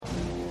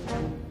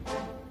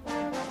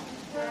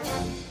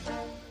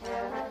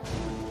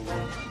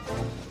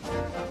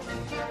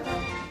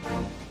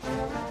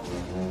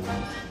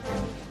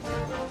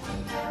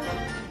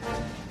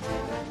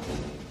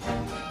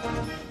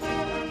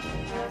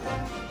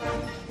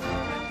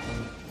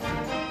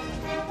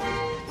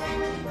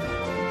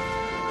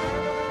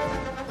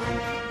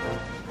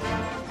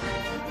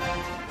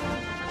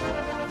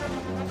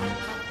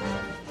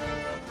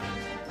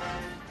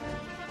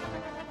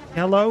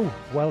Hello,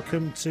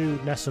 welcome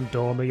to Ness and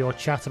Dormer, your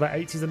chat about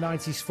 80s and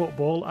 90s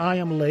football. I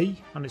am Lee,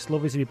 and it's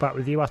lovely to be back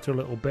with you after a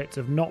little bit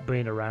of not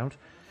being around.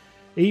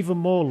 Even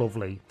more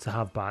lovely to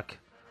have back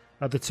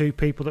are the two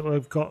people that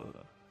we've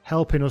got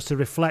helping us to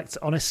reflect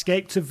on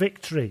Escape to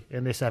Victory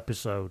in this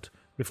episode.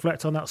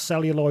 Reflect on that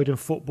celluloid and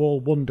football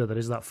wonder that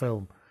is that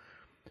film.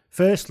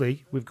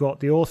 Firstly, we've got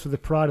the author of The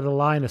Pride of the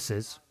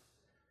Lionesses,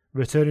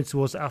 returning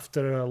to us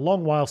after a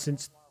long while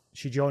since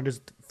she joined us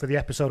for the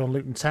episode on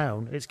Luton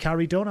Town. It's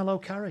Carrie Dunn. Hello,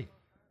 Carrie.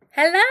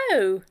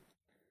 Hello.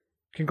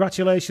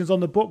 Congratulations on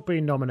the book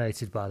being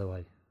nominated, by the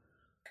way.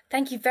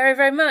 Thank you very,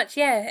 very much.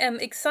 Yeah,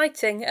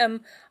 exciting.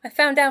 I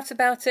found out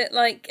about it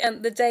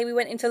the day we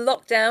went into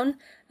lockdown,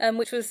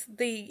 which was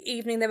the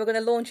evening they were going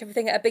to launch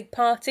everything at a big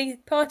party.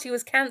 Party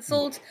was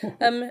cancelled,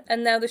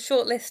 and now the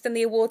shortlist and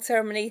the award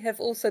ceremony have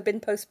also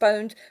been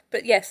postponed.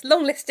 But yes,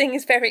 long listing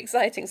is very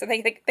exciting. So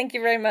thank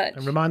you very much.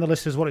 And remind the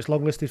listeners what it's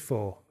long listed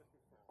for.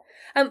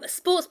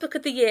 Sports Book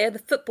of the Year, the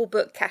football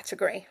book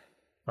category.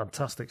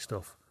 Fantastic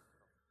stuff.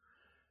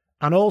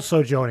 And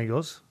also joining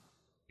us,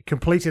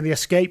 completing the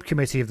escape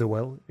committee of the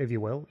will, if you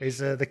will, is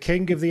the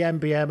king of the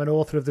MBM and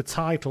author of the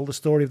title, The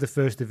Story of the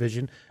First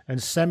Division,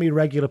 and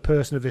semi-regular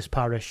person of this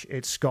parish.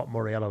 It's Scott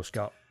Murray. Hello,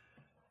 Scott.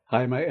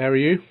 Hi, mate. How are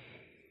you?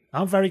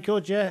 I'm very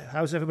good, yeah.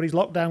 How's everybody's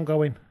lockdown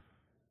going?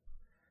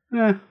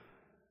 Yeah.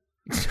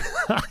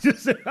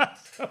 Just it up,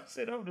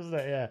 doesn't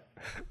it? Yeah.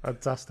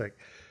 Fantastic.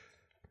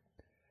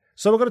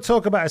 So we're going to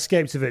talk about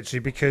Escape to Victory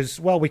because,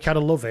 well, we kind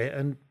of love it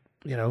and,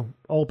 you know,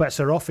 all bets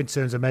are off in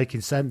terms of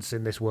making sense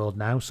in this world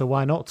now. So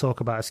why not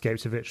talk about Escape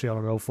to Victory on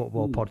an old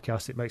football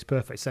podcast? It makes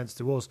perfect sense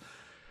to us.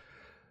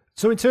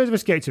 So in terms of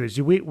Escape to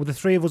Victory, the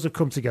three of us have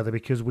come together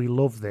because we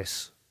love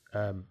this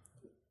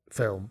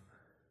film.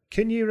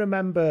 Can you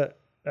remember,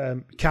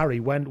 Carrie,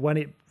 when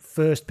it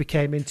first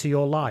became into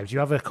your lives? Do you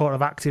have a kind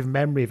of active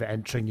memory of it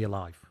entering your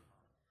life?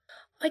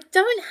 I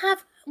don't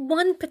have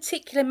one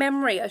particular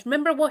memory. I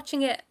remember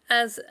watching it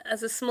as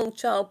a small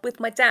child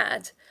with my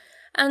dad.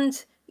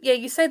 And yeah,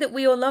 you say that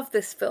we all love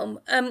this film.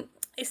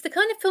 It's the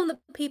kind of film that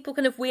people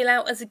kind of wheel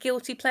out as a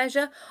guilty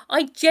pleasure.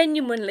 I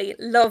genuinely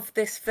love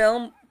this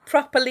film,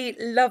 properly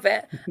love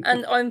it.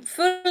 And I'm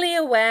fully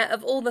aware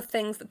of all the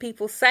things that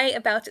people say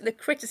about it, the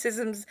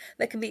criticisms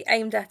that can be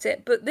aimed at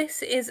it. But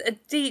this is a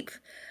deep,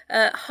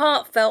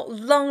 heartfelt,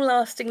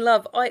 long-lasting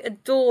love. I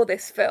adore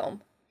this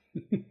film.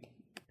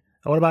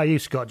 What about you,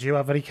 Scott? Do you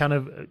have any kind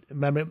of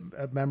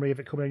memory of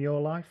it coming in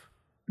your life?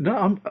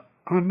 No,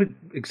 I'm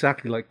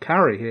exactly like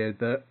Carrie here,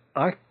 that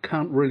I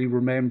can't really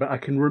remember. I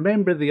can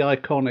remember the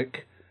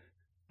iconic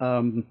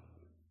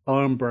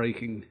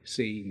arm-breaking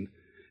scene,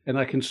 and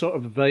I can sort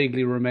of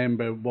vaguely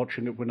remember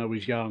watching it when I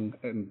was young,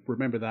 and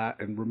remember that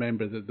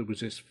there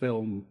was this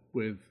film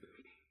with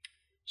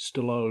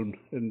Stallone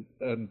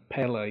and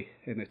Pele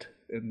in it,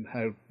 and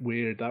how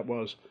weird that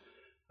was.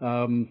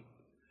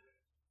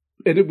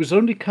 And it was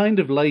only kind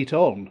of late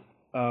on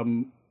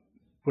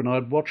when I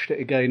watched it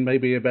again,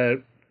 maybe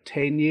about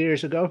 10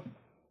 years ago.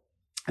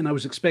 And I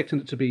was expecting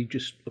it to be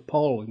just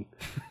appalling,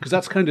 because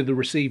that's kind of the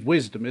received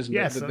wisdom, isn't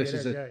it? That this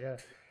is a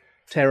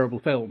terrible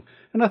film.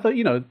 And I thought,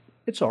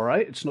 it's all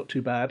right. It's not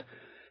too bad.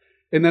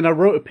 And then I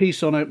wrote a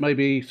piece on it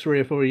maybe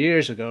 3 or 4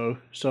 years ago.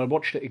 So I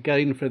watched it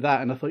again for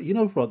that. And I thought, you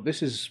know what?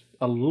 This is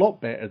a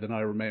lot better than I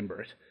remember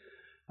it.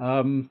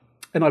 And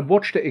I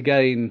watched it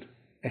again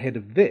ahead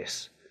of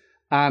this.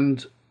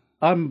 And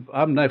I'm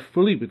now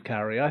fully with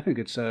Carrie. I think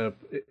it's an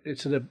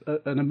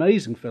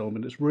amazing film,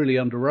 and it's really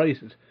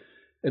underrated.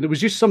 And it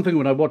was just something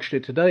when I watched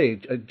it today,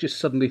 I just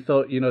suddenly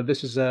thought,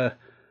 this is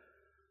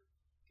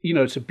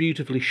it's a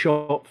beautifully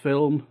shot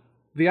film.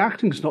 The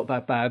acting's not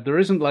that bad. There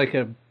isn't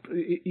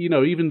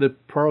even the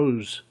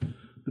pros,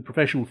 the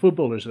professional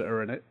footballers that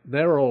are in it,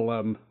 they're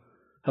all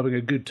having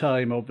a good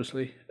time,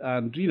 obviously.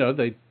 And,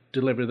 they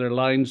deliver their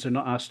lines. They're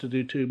not asked to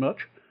do too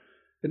much.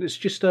 And it's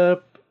just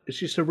a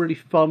really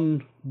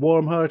fun,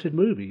 warm-hearted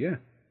movie, yeah.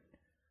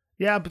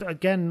 Yeah, but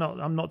again,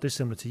 I'm not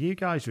dissimilar to you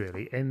guys,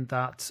 really, in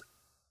that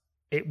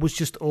it was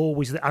just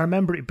always... I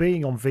remember it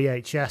being on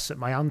VHS at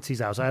my auntie's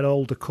house. I had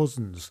older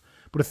cousins.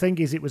 But the thing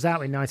is, it was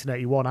out in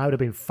 1981. I would have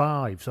been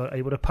 5, so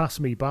it would have passed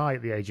me by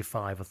at the age of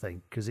 5, I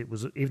think, because it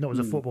was, even though it was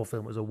a football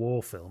film, it was a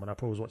war film, and I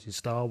probably was watching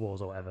Star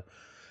Wars or whatever.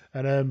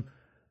 And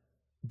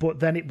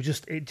but then it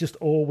just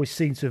always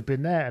seemed to have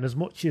been there. And as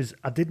much as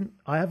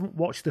I haven't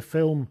watched the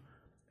film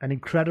an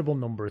incredible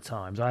number of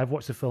times. I have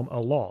watched the film a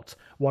lot.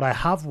 What I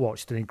have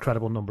watched an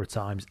incredible number of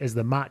times is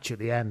the match at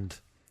the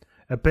end.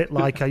 A bit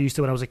like I used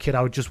to when I was a kid.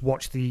 I would just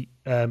watch the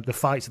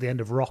fights at the end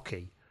of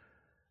Rocky.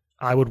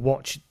 I would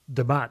watch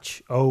the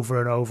match over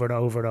and over and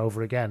over and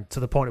over again, to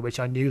the point at which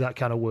I knew that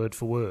kind of word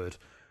for word,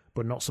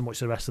 but not so much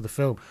the rest of the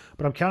film.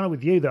 But I'm kind of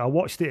with you that I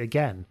watched it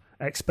again,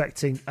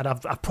 expecting, and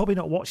I've probably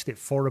not watched it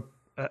for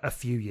a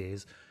few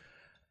years,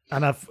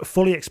 and I've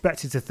fully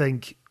expected to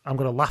think I'm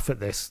going to laugh at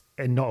this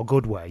in not a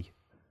good way.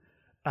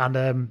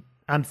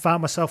 and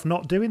found myself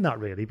not doing that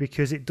really,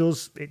 because it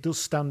does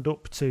stand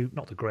up to,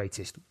 not the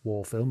greatest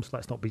war films,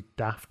 let's not be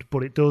daft,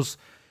 but it does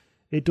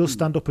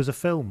stand up as a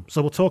film.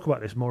 So we'll talk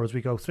about this more as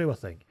we go through, I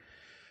think.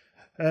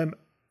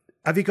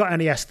 Have you got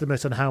any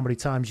estimate on how many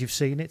times you've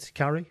seen it,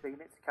 Carrie?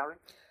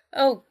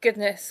 Oh,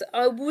 goodness.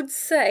 I would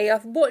say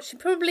I've watched it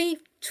probably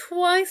 2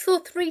 or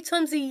 3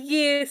 times a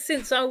year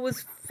since I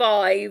was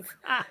 5.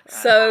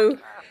 So,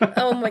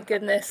 oh my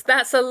goodness,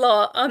 that's a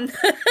lot.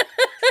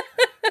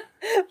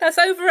 That's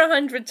over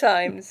 100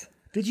 times.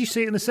 Did you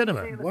see it in the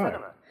cinema?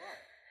 Wow.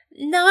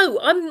 No,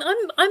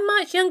 I'm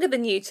much younger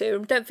than you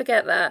two. Don't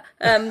forget that.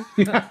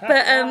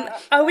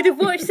 But I would have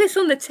watched this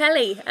on the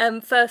telly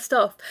first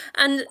off.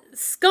 And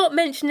Scott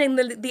mentioning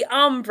the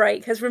arm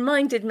break has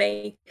reminded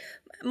me.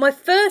 My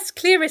first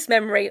clearest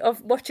memory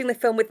of watching the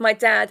film with my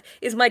dad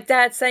is my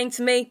dad saying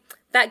to me,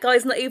 "That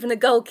guy's not even a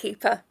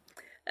goalkeeper."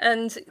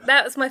 And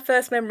that was my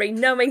first memory,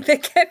 knowing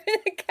that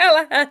Kevin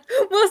Callahan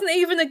wasn't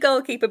even a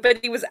goalkeeper, but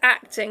he was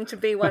acting to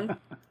be one.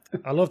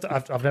 I love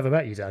that. I've never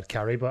met you, Dad,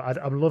 Carrie,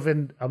 but I'm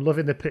loving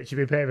the picture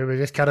you've been painting with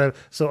this kind of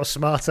sort of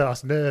smart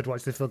ass nerd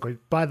watching the film. Going,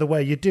 by the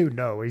way, you do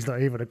know he's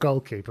not even a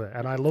goalkeeper,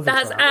 and I love it.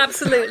 That's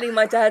absolutely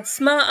my dad,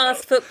 smart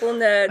ass football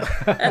nerd,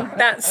 and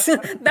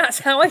that's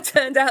how I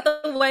turned out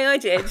the way I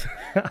did.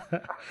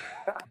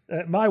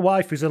 My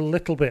wife is a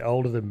little bit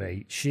older than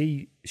me.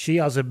 She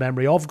has a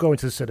memory of going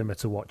to the cinema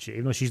to watch it,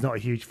 even though she's not a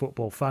huge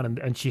football fan,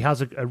 and she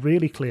has a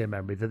really clear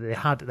memory that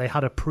they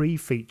had a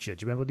pre-feature.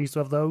 Do you remember they used to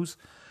have those?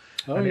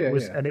 Oh,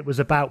 and it was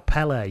about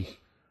Pele.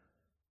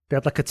 They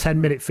had like a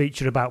 10-minute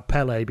feature about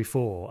Pele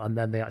before, and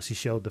then they actually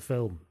showed the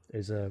film.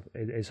 Is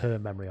her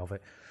memory of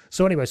it.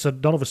 So anyway, so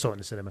none of us saw it in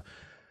the cinema.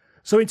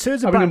 So in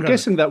terms of I'm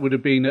guessing that would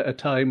have been at a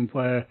time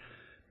where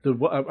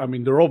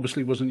there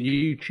obviously wasn't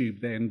YouTube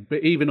then,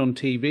 but even on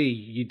TV,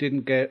 you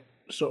didn't get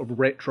sort of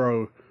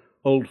retro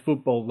old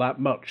football that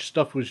much.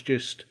 Stuff was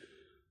just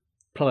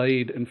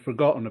played and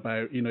forgotten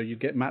about. You'd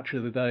get match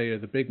of the day or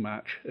the big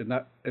match, and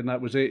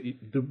that was it.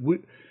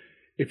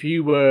 If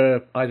you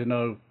were, I don't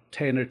know,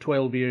 10 or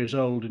 12 years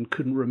old and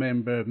couldn't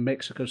remember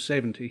Mexico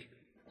 70,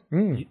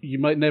 you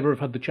might never have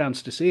had the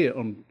chance to see it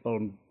on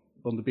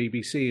the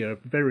BBC, or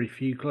very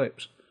few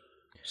clips.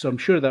 So I'm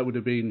sure that would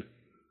have been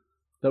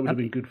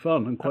good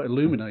fun and quite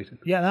illuminating.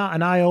 Yeah,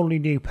 and I only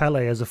knew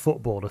Pele as a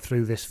footballer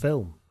through this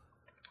film.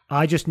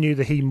 I just knew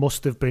that he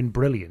must have been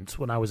brilliant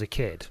when I was a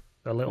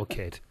little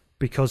kid,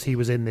 because he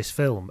was in this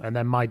film. And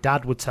then my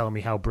dad would tell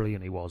me how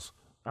brilliant he was,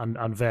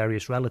 and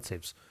various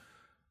relatives.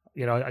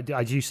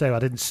 As you say, I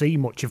didn't see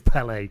much of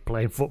Pele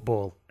playing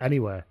football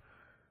anywhere.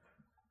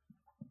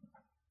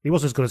 He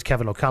wasn't as good as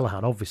Kevin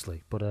O'Callaghan,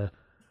 obviously, but...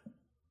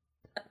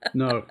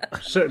 No,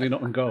 certainly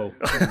not on goal.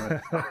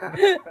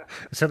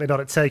 Certainly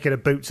not at taking a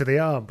boot to the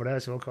arm, but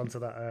we'll come to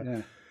that.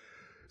 Yeah.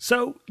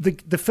 So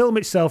the film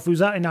itself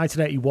was out in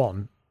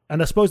 1981,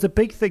 and I suppose the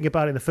big thing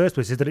about it in the first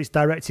place is that it's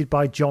directed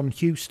by John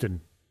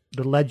Huston,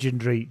 the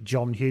legendary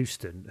John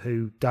Huston,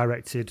 who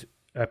directed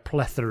a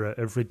plethora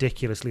of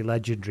ridiculously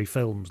legendary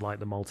films like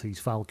The Maltese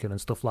Falcon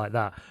and stuff like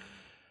that.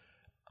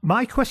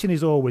 My question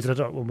is always, and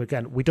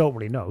we don't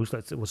really know,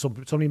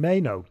 somebody may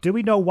know, do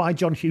we know why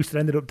John Huston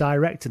ended up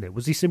directing it?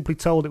 Was he simply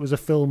told it was a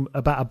film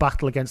about a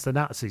battle against the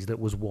Nazis that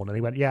was won, and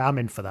he went, yeah, I'm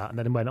in for that, and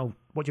then he went, oh,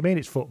 what do you mean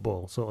it's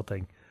football, sort of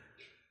thing?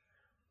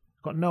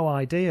 Got no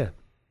idea.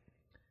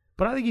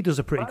 But I think he does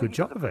a pretty good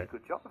job of it.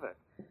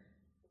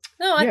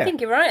 No, I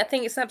think you're right. I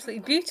think it's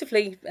absolutely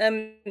beautifully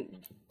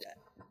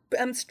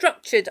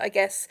structured, I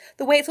guess.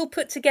 The way it's all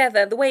put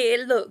together, the way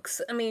it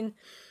looks. I mean,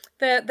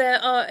 there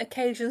are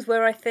occasions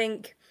where I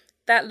think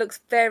that looks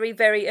very,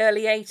 very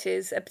early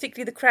 80s,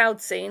 particularly the crowd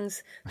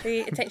scenes.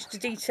 The attention to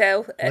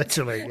detail at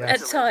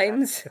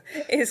times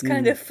is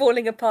kind of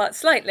falling apart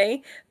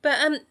slightly. But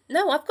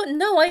no, I've got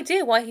no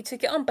idea why he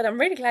took it on, but I'm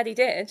really glad he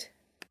did.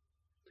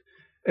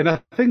 And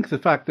I think the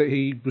fact that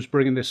he was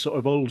bringing this sort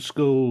of old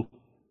school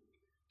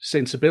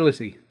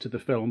sensibility to the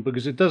film,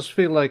 because it does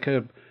feel like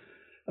a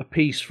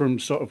piece from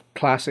sort of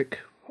classic,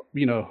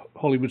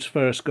 Hollywood's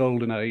first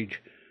golden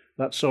age,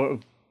 that sort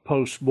of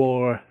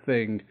post-war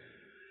thing.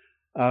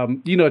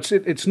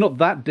 It's not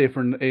that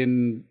different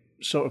in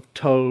sort of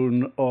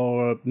tone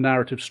or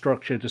narrative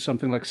structure to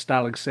something like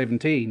Stalag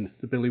 17,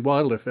 the Billy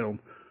Wilder film.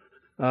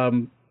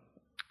 And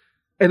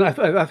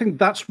I think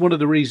that's one of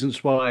the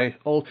reasons why.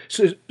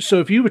 So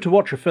if you were to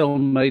watch a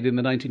film made in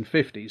the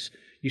 1950s,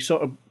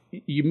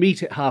 you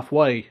meet it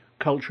halfway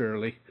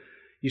culturally.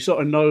 You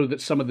sort of know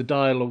that some of the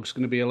dialogue's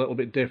going to be a little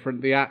bit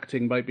different. The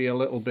acting might be a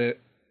little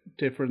bit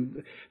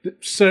different.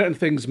 Certain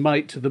things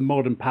might, to the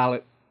modern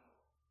palate,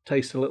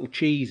 taste a little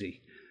cheesy.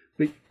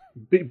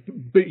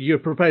 But you're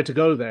prepared to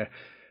go there.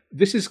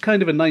 This is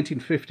kind of a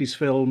 1950s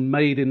film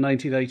made in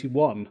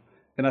 1981.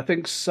 And I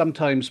think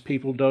sometimes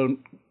people don't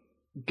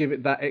give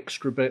it that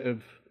extra bit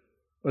of...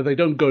 or they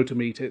don't go to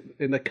meet it,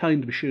 and they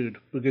kind of should,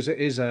 because it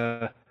is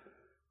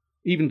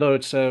even though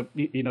it's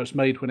it's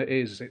made when it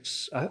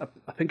is, I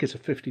think it's a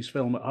 50s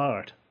film at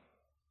heart.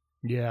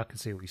 Yeah, I can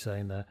see what you're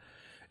saying there.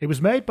 It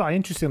was made by,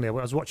 interestingly, I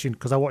was watching,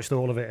 because I watched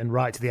all of it and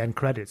right to the end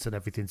credits and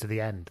everything to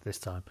the end this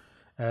time.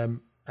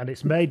 And and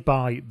it's made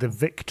by the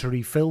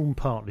Victory Film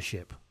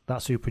Partnership.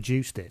 That's who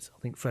produced it. I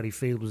think Freddie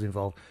Field was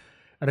involved.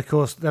 And of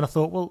course, then I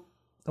thought, well,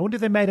 I wonder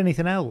if they made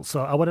anything else.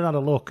 So I went and had a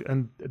look,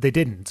 and they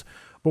didn't.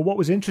 But what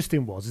was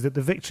interesting is that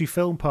the Victory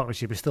Film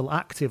Partnership is still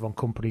active on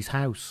Company's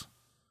House,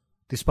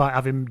 despite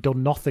having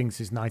done nothing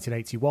since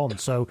 1981.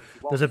 So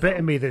there's a bit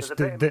of me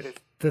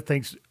that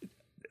thinks,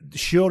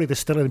 surely they're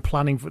still in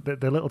planning. For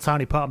the little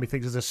tiny part of me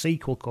thinks there's a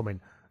sequel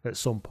coming at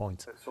some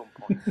point.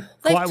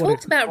 They've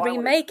talked about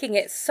remaking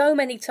it so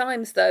many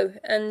times, though,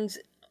 and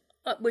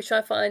which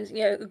I find,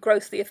 a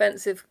grossly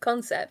offensive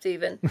concept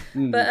even.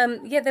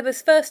 But there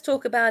was first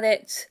talk about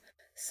it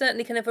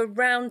certainly kind of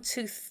around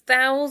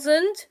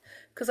 2000,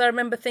 because I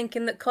remember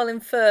thinking that Colin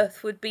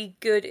Firth would be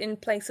good in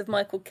place of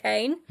Michael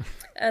Caine,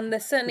 and there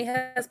certainly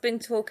has been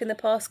talk in the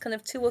past kind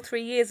of 2 or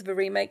 3 years of a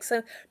remake,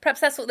 so perhaps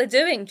that's what they're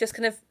doing, just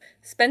kind of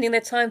spending their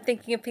time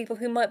thinking of people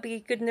who might be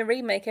good in a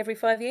remake every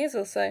 5 years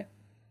or so.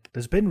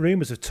 There's been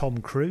rumours of Tom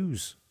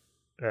Cruise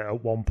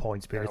at one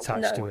point being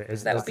attached to it.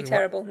 That would be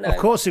terrible. No, of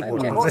course it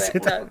would. No.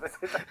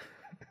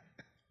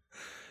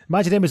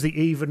 Imagine him as the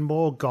even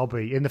more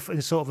gobby in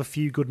sort of a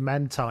Few Good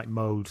Men type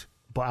mode,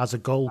 but as a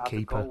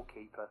goalkeeper.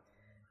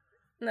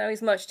 No,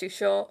 he's much too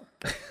short.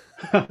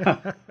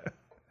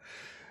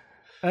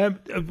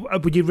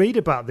 Would you read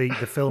about the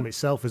film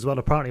itself as well?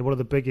 Apparently, one of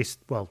the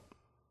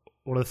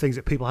things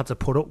that people had to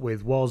put up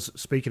with was,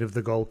 speaking of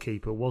the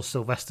goalkeeper, was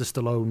Sylvester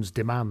Stallone's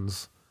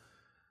demands.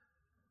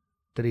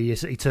 That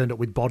he turned up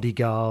with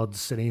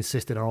bodyguards and he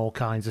insisted on all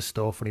kinds of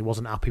stuff, and he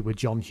wasn't happy with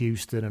John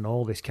Huston, and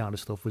all this kind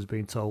of stuff was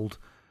being told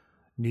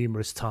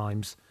numerous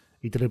times.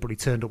 He deliberately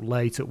turned up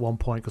late at one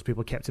point because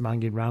people kept him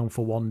hanging around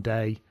for one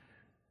day.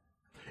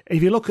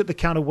 If you look at the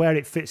kind of where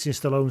it fits in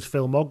Stallone's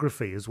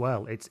filmography as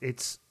well,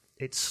 it's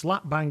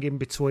slap bang in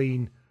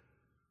between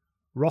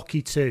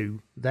Rocky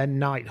 2, then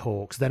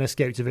Nighthawks, then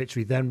Escape to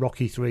Victory, then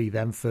Rocky 3,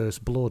 then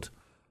First Blood.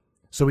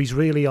 So he's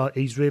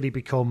really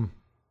become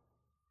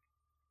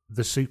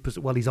the super.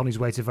 Well, he's on his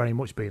way to very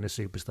much being a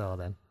superstar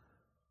then.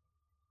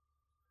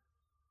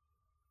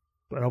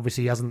 But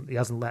obviously he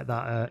hasn't let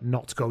that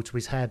not go to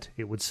his head,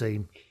 it would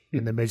seem,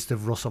 in the midst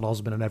of Russell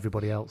Osman and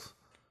everybody else.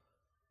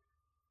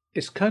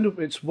 It's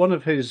one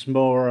of his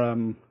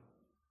more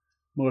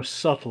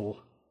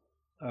subtle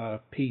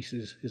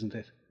pieces, isn't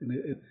it?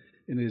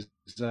 In his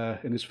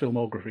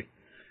filmography,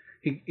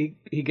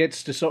 he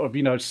gets to sort of,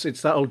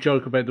 it's that old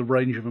joke about the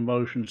range of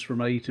emotions from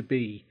A to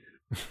B,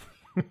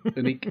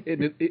 and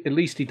at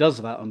least he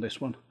does that on this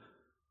one,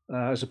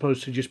 as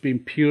opposed to just being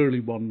purely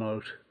one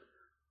note.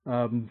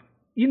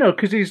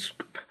 Because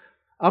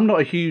I'm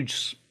not a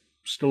huge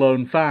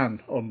Stallone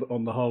fan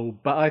on the whole,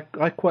 but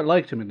I quite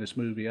liked him in this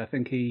movie. I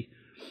think he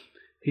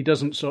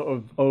doesn't sort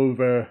of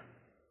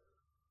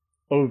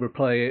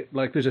overplay it.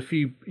 Like, there's a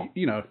few,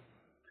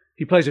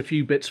 he plays a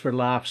few bits for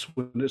laughs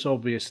when it's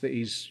obvious that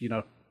he's,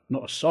 not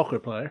a soccer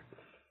player.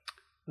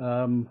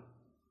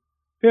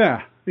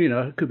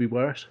 It could be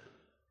worse.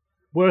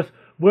 Worth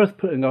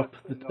putting up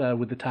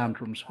with the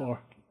tantrums for.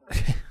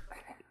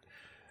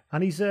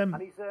 And he's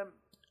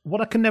what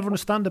I can never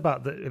understand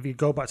about if you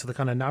go back to the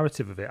kind of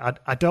narrative of it,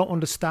 I don't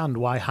understand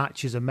why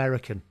Hatch is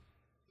American.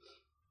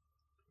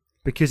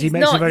 Because he's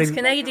he's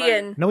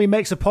Canadian. No, he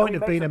makes a point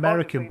of being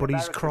American, but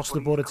he's crossed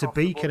the border to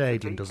be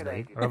Canadian, doesn't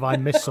he? Or have I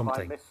missed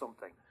something?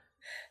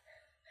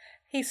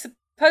 He's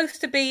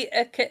supposed to be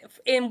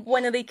in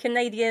one of the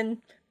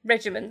Canadian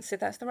regiments, if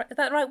that's the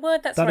right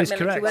word. That's the right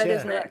military word,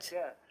 isn't it?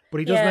 But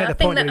he does make the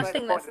point I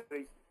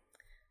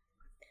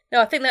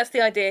think that's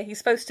the idea. He's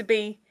supposed to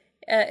be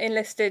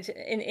enlisted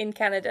in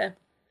Canada.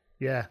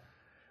 Yeah.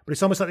 But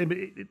it's almost like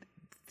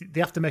they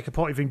have to make a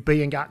point of him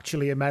being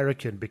actually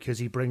American because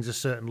he brings a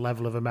certain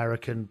level of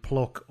American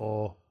pluck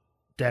or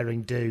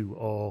daring do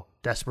or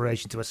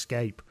desperation to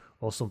escape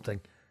or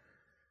something.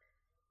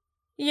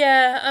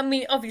 Yeah, I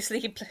mean,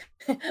 obviously,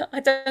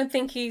 I don't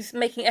think he's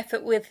making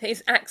effort with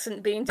his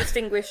accent being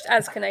distinguished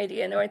as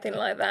Canadian or anything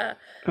like that.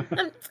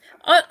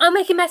 I'll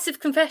make a massive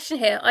confession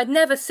here. I'd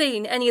never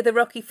seen any of the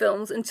Rocky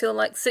films until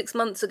like 6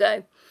 months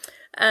ago.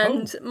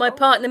 And my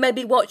partner made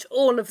me watch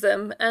all of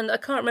them, and I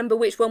can't remember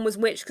which one was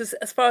which, because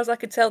as far as I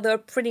could tell, they were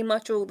pretty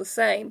much all the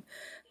same.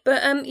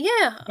 But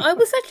I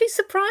was actually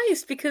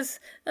surprised because,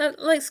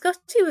 like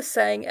Scotty was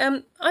saying,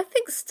 I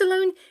think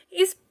Stallone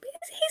he's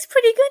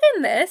pretty good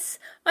in this.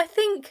 I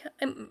think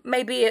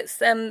maybe it's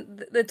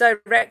the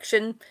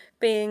direction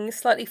being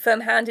slightly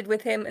firm-handed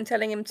with him and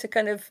telling him to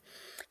kind of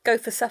go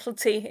for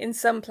subtlety in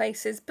some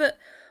places. But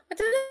I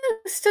don't know,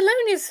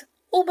 Stallone is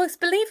almost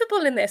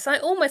believable in this. I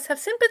almost have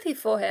sympathy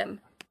for him.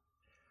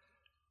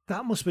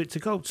 That must be, to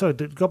go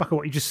back on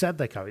what you just said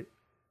there, Carrie.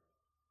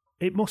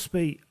 It must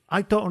be,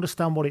 I don't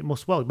understand what it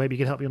must, well, maybe you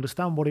can help me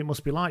understand what it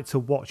must be like to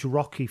watch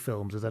Rocky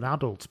films as an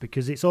adult,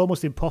 because it's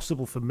almost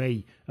impossible for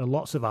me and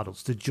lots of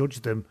adults to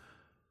judge them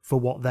for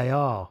what they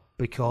are,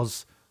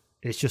 because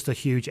it's just a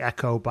huge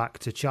echo back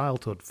to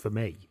childhood for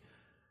me.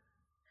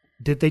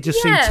 Did they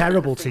just seem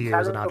terrible to you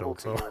as an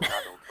adult? Or?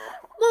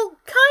 Well,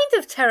 kind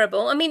of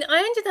terrible. I mean, I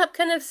ended up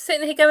kind of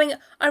sitting here going,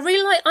 I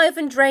really like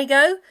Ivan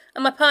Drago,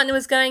 and my partner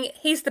was going,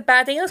 he's the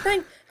baddie. I was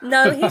going,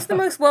 no, he's the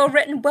most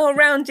well-written,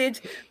 well-rounded,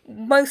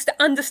 most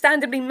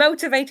understandably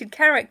motivated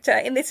character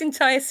in this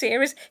entire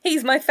series.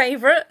 He's my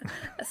favourite.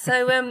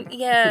 So,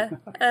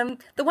 the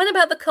one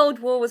about the Cold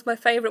War was my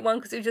favourite one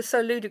because it was just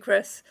so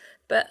ludicrous.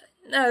 But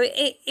no,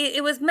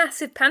 it was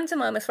massive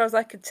pantomime as far as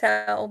I could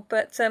tell,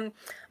 but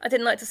I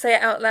didn't like to say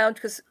it out loud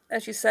because,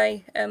 as you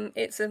say,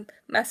 it's a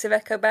massive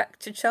echo back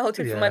to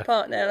childhood for my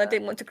partner, and I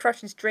didn't want to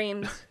crush his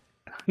dreams.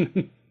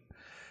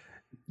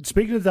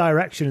 Speaking of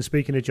direction and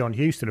speaking of John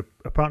Huston,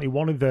 apparently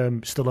one of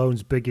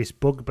Stallone's biggest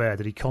bugbear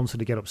that he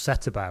constantly get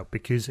upset about,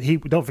 because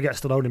don't forget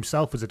Stallone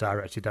himself was a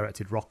director. He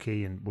directed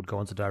Rocky and would go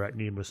on to direct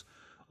numerous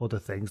other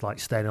things like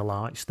Staying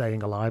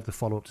Alive, the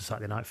follow-up to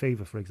Saturday Night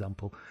Fever, for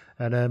example.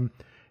 And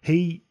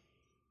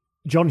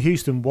John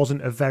Huston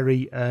wasn't a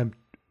very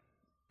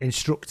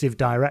instructive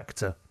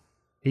director.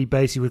 He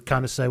basically would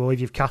kind of say, well,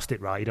 if you've cast it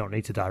right, you don't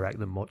need to direct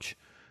them much,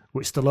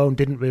 which Stallone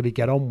didn't really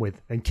get on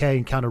with, and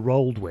Kane kind of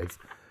rolled with.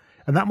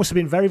 And that must have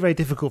been very, very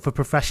difficult for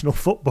professional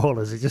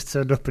footballers. He just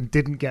turned up and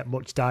didn't get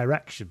much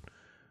direction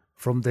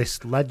from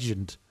this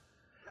legend.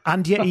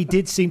 And yet he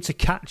did seem to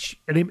catch,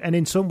 and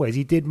in some ways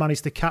he did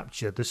manage to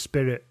capture the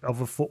spirit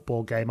of a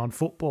football game on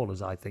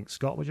footballers, I think.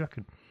 Scott, what do you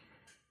reckon?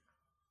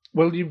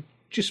 Well, you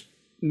just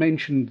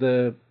mentioned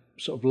the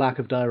sort of lack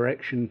of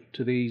direction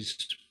to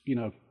these,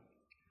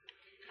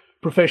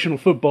 professional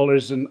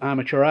footballers and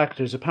amateur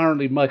actors.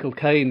 Apparently Michael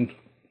Caine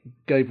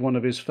gave one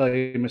of his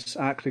famous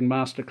acting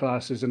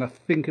masterclasses, and I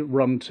think it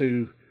run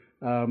to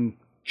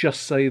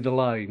just say the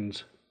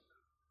lines.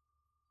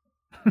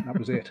 That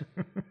was it.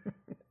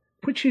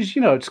 Which is,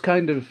 it's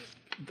kind of,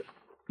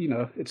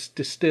 it's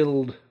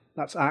distilled.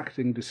 That's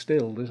acting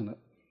distilled, isn't it?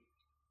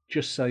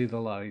 Just say the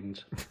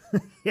lines.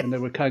 Yeah. And they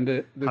were kind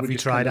of... Have you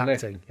tried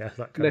acting?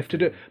 Left to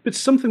do it. But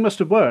something must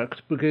have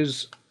worked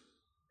because...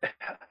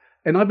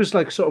 And I was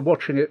like sort of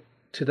watching it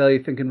today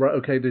thinking, right,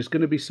 okay, there's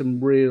going to be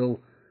some real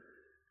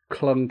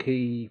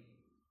clunky,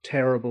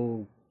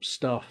 terrible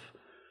stuff.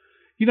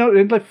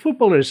 And like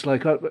footballers,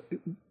 like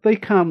they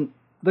can't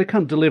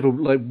deliver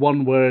like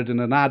one word in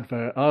an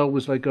advert. I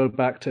always like go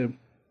back to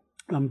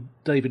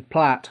David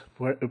Platt,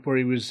 where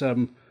he was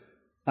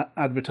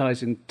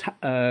advertising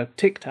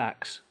Tic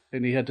Tacs,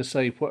 and he had to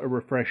say, "What a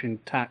refreshing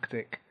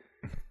tactic,"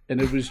 and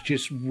it was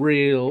just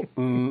real.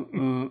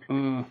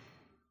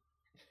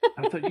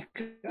 I thought, you're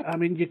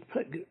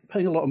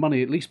paying a lot of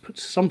money. At least put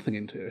something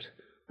into it.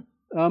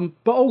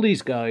 But all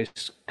these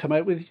guys come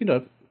out with,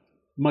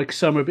 Mike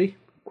Summerby,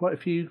 quite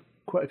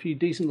a few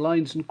decent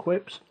lines and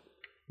quips.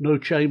 No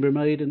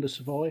chambermaid in the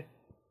Savoy.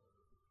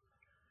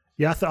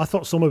 Yeah, I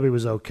thought Summerby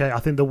was okay. I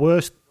think the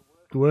worst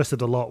of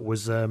the lot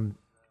was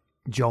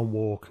John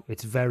Walk.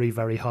 It's very,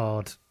 very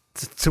hard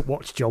to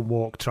watch John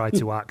Walk try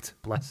to act.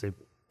 Bless him.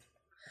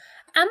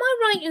 Am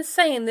I right in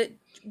saying that,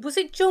 was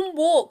it John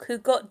Walk who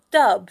got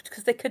dubbed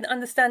because they couldn't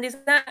understand his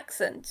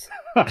accent?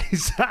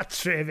 Is that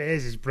true? If it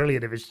is, it's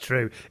brilliant if it's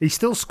true. He's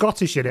still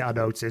Scottish in it, I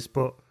noticed,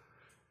 but...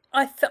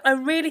 I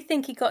really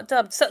think he got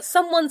dubbed. So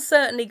someone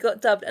certainly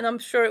got dubbed, and I'm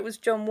sure it was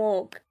John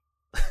Walk.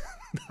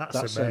 That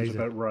sounds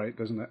about right,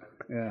 doesn't it?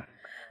 Yeah.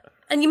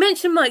 And you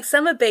mentioned Mike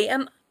Summerby,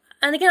 and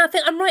again, I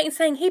think I'm right in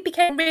saying he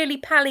became really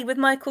pally with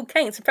Michael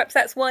Caine, so perhaps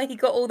that's why he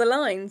got all the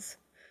lines.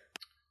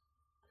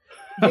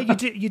 Yeah,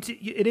 you do.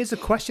 It is a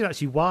question,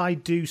 actually. Why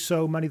do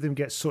so many of them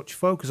get such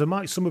focus? And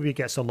Mike Summerby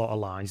gets a lot of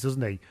lines,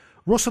 doesn't he?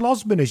 Russell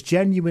Osborne is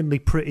genuinely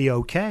pretty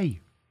okay.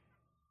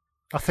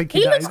 I think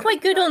he looks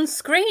quite good on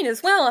screen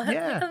as well.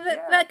 Yeah.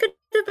 That could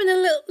have been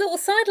a little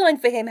sideline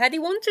for him had he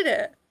wanted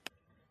it.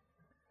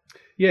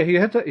 Yeah,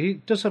 he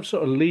does have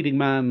sort of leading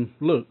man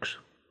looks.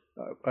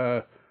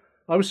 I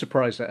was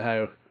surprised at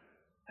how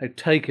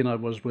taken I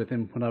was with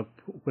him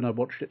when I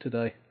watched it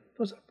today.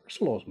 Was that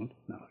Russell Osborne?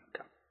 No,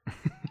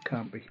 it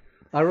can't be.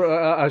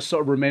 I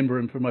sort of remember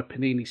him from my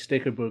Panini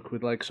sticker book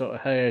with like sort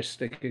of hair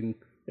sticking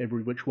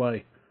every which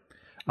way.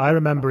 I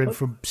remember him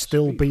from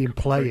still being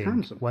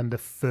playing when the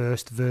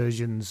first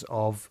versions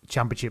of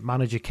Championship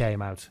Manager came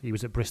out. He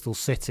was at Bristol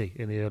City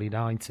in the early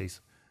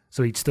 90s.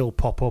 So he'd still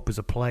pop up as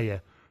a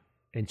player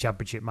in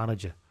Championship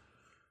Manager.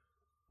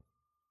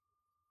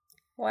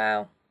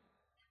 Wow.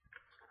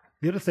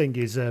 The other thing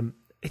is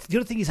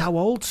how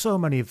old so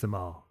many of them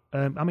are.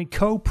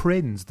 Co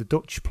Prins, the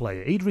Dutch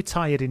player, he'd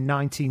retired in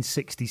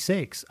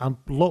 1966 and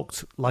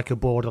looked like a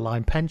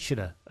borderline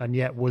pensioner, and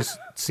yet was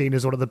seen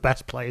as one of the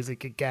best players he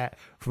could get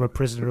from a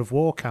prisoner of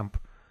war camp.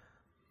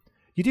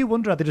 You do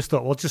wonder how they just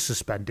thought, well, just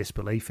suspend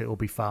disbelief, it'll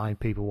be fine,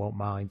 people won't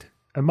mind.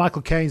 And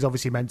Michael Caine's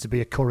obviously meant to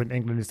be a current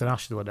England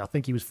international, and I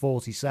think he was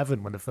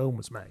 47 when the film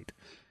was made,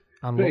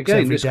 and looks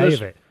every day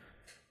of it.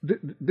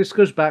 This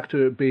goes back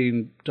to it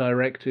being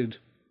directed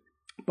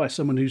by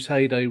someone whose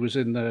heyday was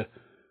in the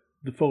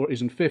 40s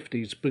and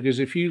 50s, because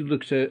if you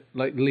looked at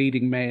like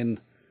leading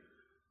men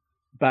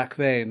back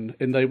then,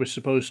 and they were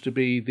supposed to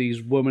be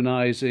these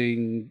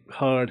womanizing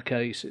hard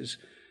cases,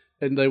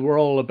 and they were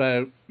all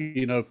about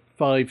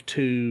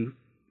 5'2",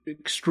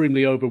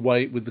 extremely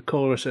overweight with the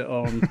corset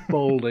on,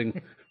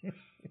 balding.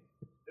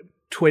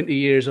 20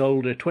 years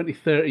older, 20,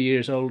 30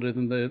 years older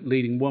than the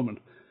leading woman.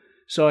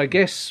 So I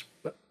guess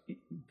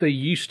they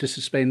used to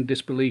suspend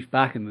disbelief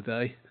back in the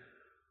day.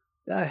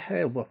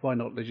 Hell, well, why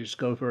not? They just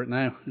go for it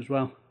now as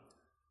well.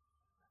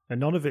 And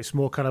none of it's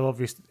more kind of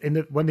obvious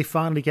when they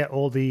finally get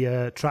all the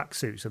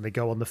tracksuits and they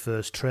go on the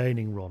first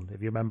training run.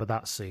 If you remember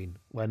that scene,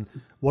 one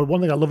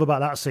thing I love about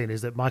that scene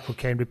is that Michael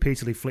Caine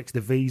repeatedly flicks the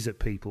V's at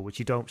people, which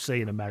you don't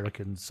see in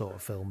American sort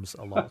of films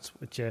a lot.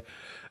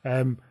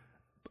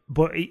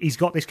 But he's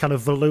got this kind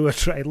of velour.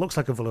 It looks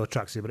like a velour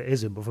tracksuit, but it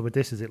isn't. But from a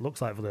distance, it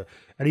looks like velour.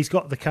 And he's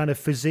got the kind of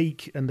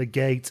physique and the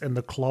gait and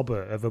the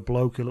clobber of a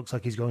bloke who looks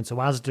like he's going to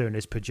Asda in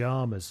his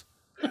pajamas.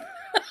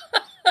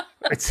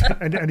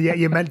 And yet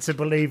you're meant to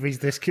believe he's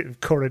this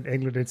current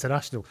England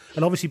international.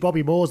 And obviously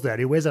Bobby Moore's there,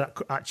 who is an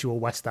actual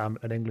West Ham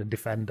and England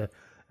defender,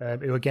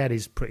 who again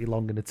is pretty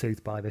long in the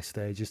tooth by this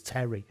stage, is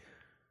Terry.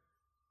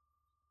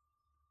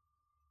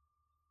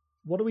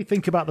 What do we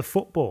think about the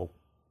football?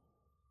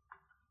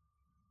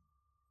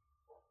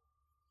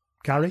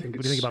 Carrie, what do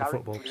you think about the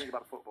football?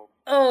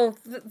 Oh,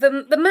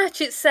 the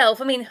match itself,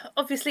 I mean,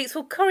 obviously it's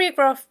all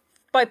choreographed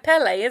by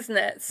Pele, isn't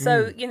it?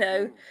 So,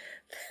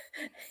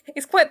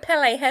 it's quite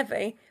Pele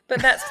heavy,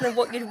 but that's kind of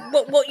what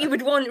you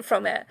would want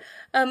from it.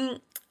 I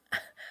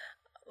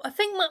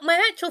think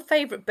my actual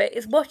favourite bit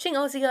is watching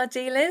Ozzy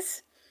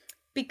Ardiles,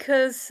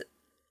 because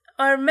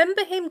I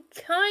remember him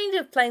kind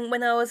of playing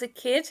when I was a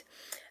kid,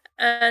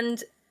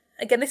 and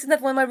again, this is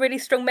another one of my really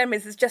strong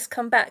memories that's just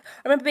come back.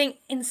 I remember being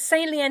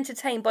insanely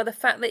entertained by the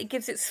fact that he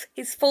gives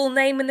his full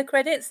name in the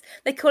credits.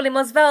 They call him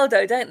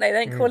Osvaldo, don't they?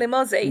 They don't call him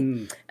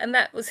Ozzy. And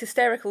that was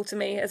hysterical to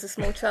me as a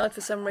small child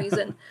for some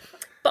reason.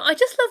 But I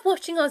just love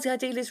watching Ozzy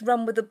Ardiles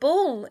run with the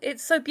ball.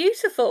 It's so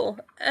beautiful.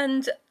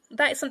 And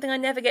that is something I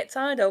never get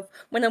tired of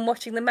when I'm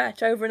watching the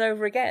match over and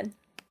over again.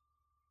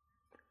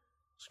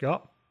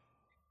 Scott?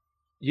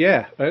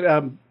 Yeah,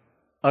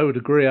 I would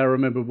agree. I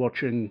remember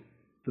watching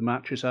the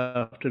match this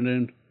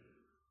afternoon,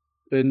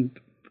 and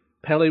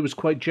Pele was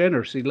quite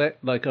generous. He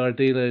let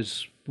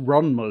Ardiles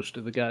run most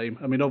of the game.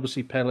 I mean,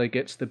 obviously Pele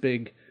gets the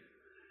big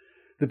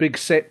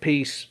set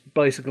piece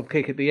bicycle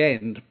kick at the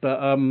end, but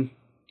on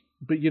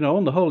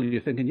the whole,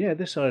 you're thinking, yeah,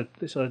 this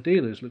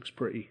Ardiles looks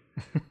pretty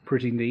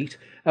neat.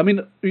 I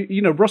mean,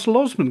 Russell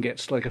Osman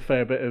gets like a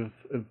fair bit of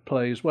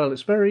play as well.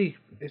 It's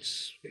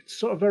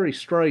sort of very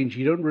strange.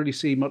 You don't really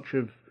see much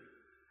of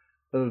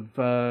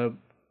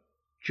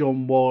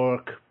John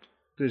Wark.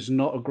 There's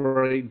not a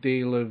great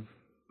deal of.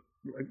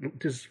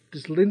 Does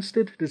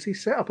Linstead? Does he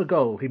set up a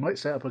goal? He might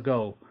set up a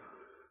goal,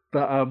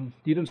 but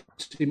you don't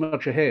see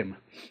much of him.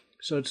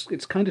 So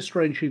it's kind of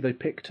strange who they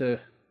pick to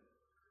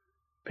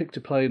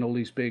play in all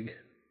these big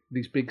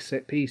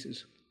set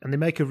pieces. And they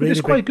make a really.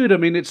 It's quite good. I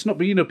mean, it's not.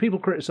 But people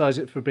criticize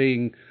it for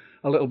being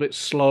a little bit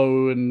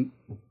slow and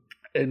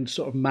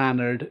sort of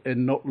mannered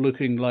and not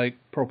looking like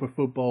proper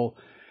football.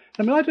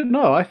 I mean, I don't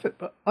know.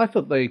 I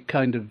thought they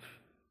kind of.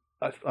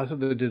 I thought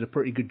they did a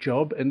pretty good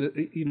job, and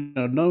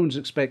no one's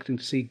expecting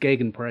to see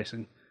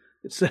gegenpressing.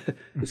 It's the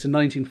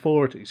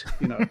 1940s,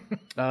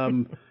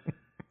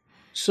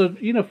 So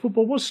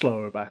football was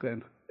slower back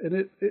then,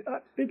 and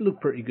it looked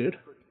pretty good.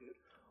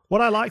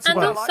 What I liked and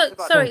about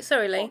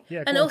sorry, Lee,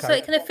 yeah, and also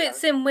it kind of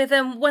fits in with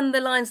one of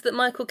the lines that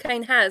Michael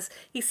Caine has.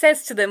 He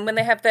says to them when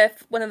they have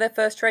one of their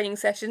first training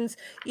sessions,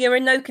 "You're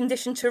in no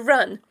condition to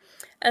run,"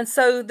 and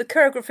so the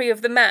choreography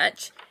of the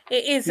match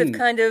it is of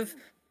kind of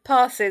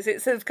passes.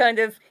 It's of kind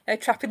of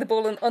trapping the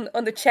ball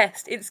on the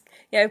chest. It's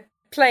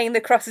playing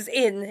the crosses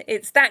in.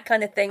 It's that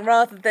kind of thing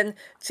rather than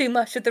too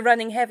much of the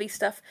running heavy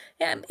stuff.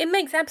 Yeah, it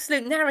makes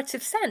absolute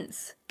narrative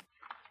sense.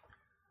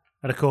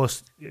 And of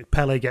course,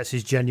 Pele gets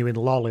his genuine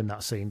lol in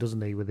that scene,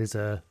 doesn't he? With his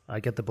I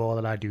get the ball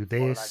and I do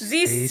this.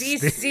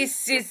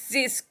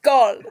 This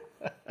goal.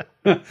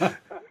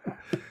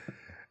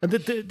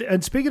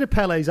 And speaking of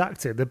Pele's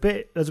acting, the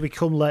bit as we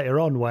come later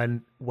on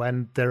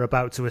when they're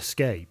about to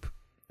escape.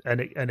 And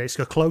it's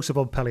a close up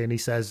on Pele, and he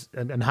says,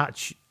 and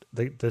Hatch,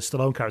 the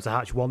Stallone character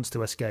Hatch wants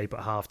to escape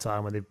at half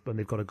time when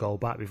they've got a goal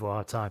back before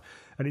half time,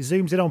 and it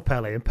zooms in on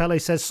Pele, and Pele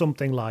says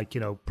something like,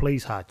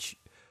 please Hatch,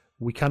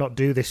 we cannot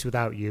do this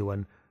without you,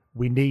 and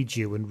we need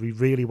you, and we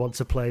really want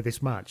to play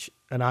this match.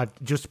 And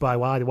just by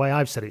the way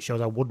I've said it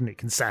shows how wooden it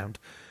can sound,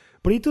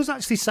 but he does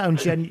actually sound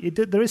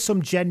there is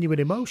some genuine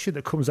emotion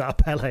that comes out of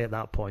Pele at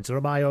that point. Or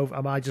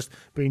am I just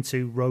being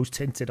too rose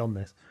tinted on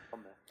this?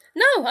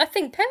 No, I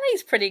think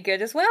Pele's pretty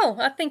good as well.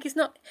 I think he's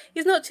not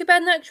too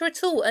bad an actor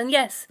at all. And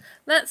yes,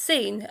 that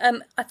scene,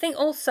 I think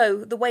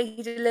also the way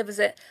he delivers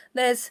it,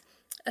 there's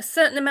a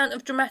certain amount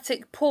of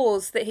dramatic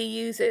pause that he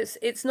uses.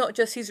 It's not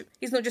just he's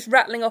not just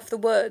rattling off the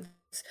words.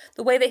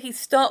 The way that he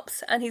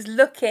stops and he's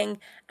looking,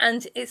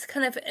 and it's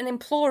kind of an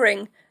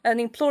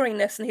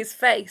imploringness in his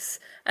face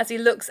as he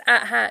looks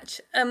at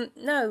Hatch.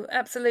 No,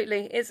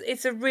 absolutely,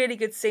 it's a really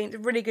good scene, a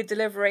really good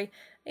delivery.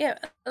 Yeah,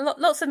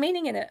 lots of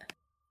meaning in it.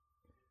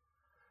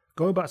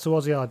 Going back to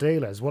Ozzy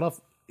Ardiles,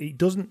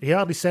 he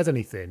hardly says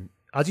anything.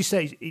 As you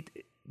say,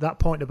 that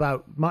point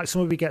about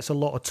somebody gets a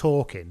lot of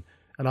talking,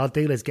 and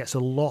Ardiles gets a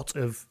lot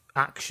of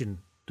action,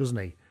 doesn't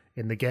he?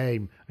 in the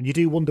game, and you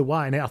do wonder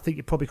why. And I think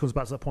it probably comes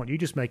back to that point you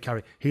just made,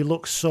 Carrie. He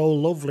looks so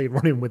lovely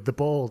running with the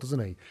ball, doesn't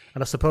he?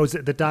 And I suppose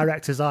that the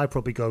director's eye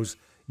probably goes,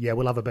 "Yeah,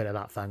 we'll have a bit of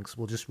that, thanks.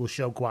 We'll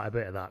show quite a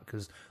bit of that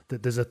because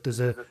there's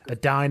a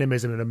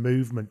dynamism and a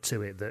movement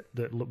to it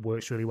that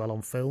works really well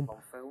on film."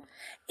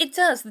 It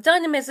does. The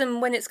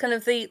dynamism when it's kind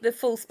of the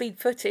full speed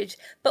footage,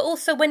 but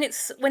also when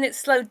it's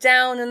slowed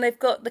down and they've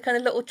got the kind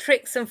of little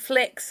tricks and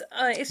flicks.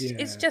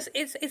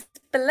 It's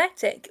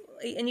balletic,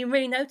 and you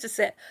really notice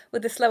it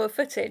with the slower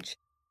footage.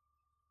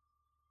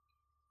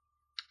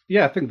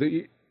 Yeah, I think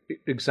that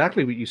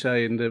exactly what you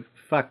say, and the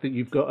fact that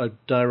you've got a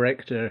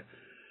director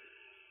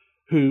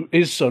who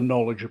is so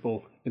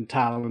knowledgeable and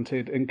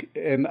talented,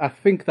 and I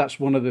think that's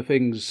one of the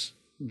things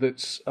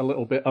that's a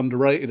little bit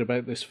underrated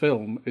about this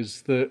film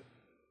is that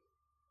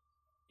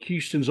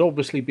Houston's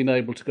obviously been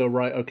able to go,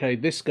 right, okay,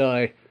 this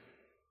guy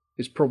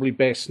is probably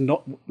best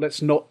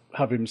let's not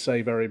have him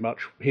say very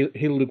much.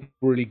 He'll look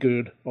really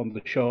good on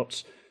the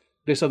shots.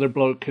 This other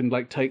bloke can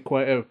take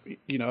quite a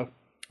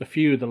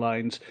few of the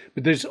lines.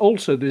 But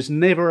there's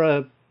never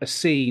a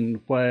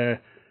scene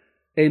where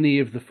any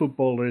of the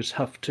footballers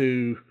have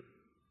to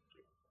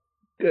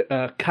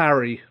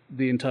carry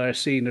the entire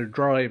scene or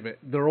drive it.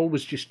 They're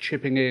always just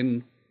chipping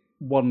in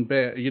one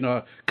bit,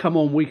 come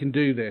on, we can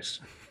do this.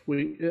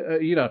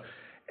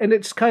 And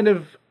it's kind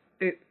of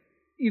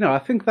I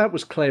think that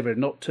was clever.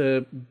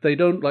 They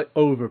don't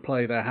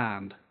overplay their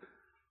hand.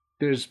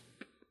 There's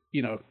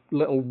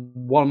little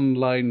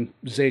one-line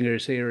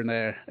zingers here and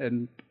there,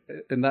 and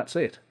that's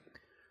it.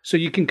 So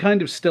you can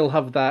kind of still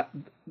have that.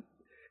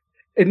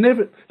 It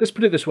never. Let's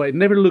put it this way: it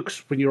never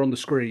looks when you're on the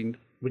screen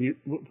when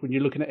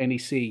you're looking at any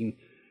scene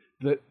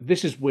that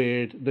this is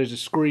weird. There's a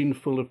screen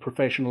full of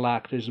professional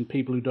actors and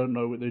people who don't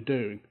know what they're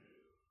doing.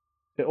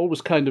 It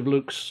always kind of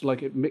looks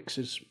like it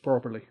mixes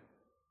properly.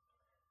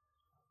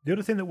 The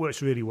other thing that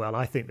works really well,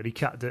 I think,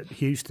 that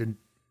Houston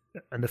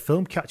and the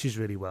film catches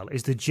really well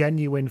is the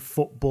genuine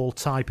football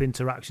type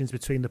interactions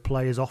between the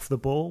players off the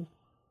ball.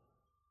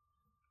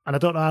 And I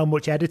don't know how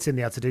much editing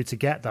they had to do to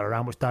get that, or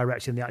how much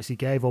direction they actually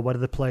gave, or whether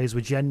the players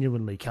were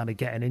genuinely kind of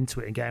getting into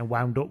it and getting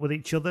wound up with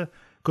each other.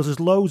 Because there's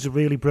loads of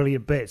really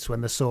brilliant bits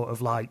when they're sort of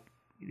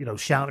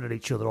shouting at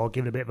each other or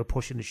giving a bit of a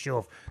push and a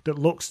shove that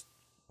looks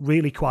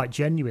really quite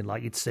genuine,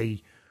 like you'd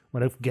see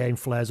when a game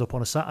flares up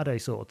on a Saturday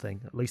sort of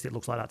thing. At least it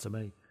looks like that to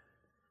me.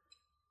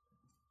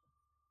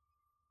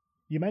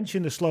 You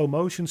mentioned the slow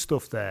motion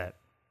stuff there,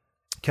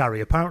 Carrie.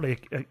 Apparently,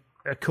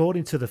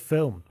 according to the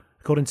film,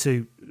 according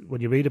to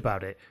when you read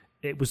about it,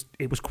 it was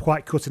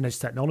quite cutting edge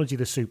technology,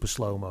 the super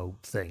slow mo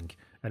thing,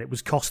 and it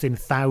was costing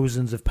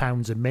thousands of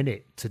pounds a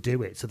minute to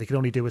do it. So they could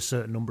only do a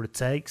certain number of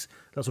takes.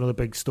 That's one of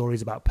the big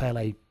stories about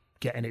Pele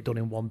getting it done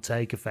in one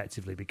take,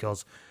 effectively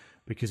because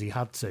he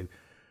had to.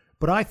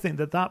 But I think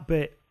that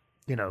bit,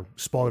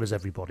 spoilers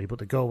everybody, but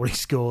the goal where he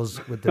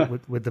scores with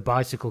the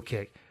bicycle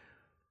kick.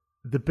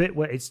 The bit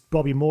where it's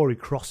Bobby Moore who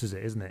crosses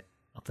it, isn't it?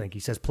 I think he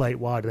says play it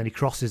wide and then he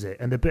crosses it.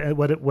 And the bit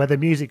where the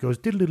music goes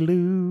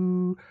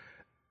diddle-doo,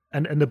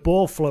 and the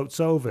ball floats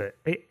over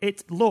it.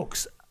 It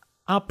looks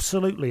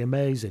absolutely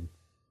amazing.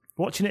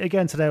 Watching it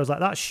again today, I was like,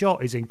 that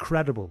shot is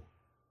incredible.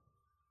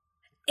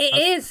 It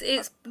is.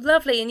 It's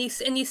lovely. And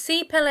you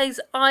see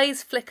Pele's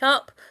eyes flick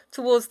up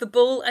towards the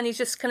ball and he's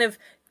just kind of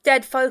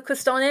dead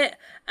focused on it,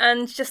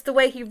 and just the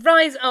way he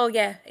rises. Oh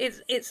yeah,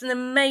 it's an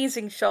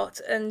amazing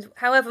shot, and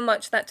however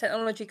much that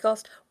technology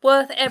cost,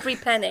 worth every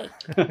penny.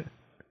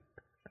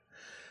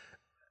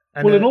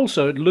 And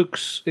also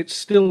it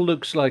still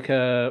looks like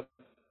a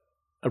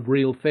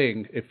real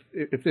thing.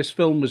 If this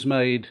film was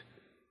made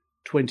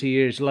 20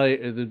 years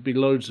later, there'd be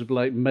loads of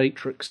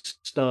Matrix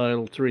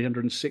style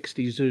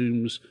 360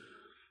 zooms,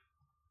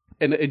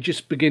 and it'd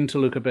just begin to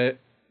look a bit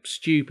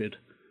stupid.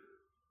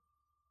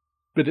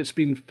 But it's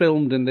been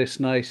filmed in this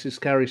nice, as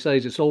Carrie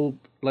says, it's all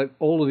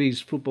all of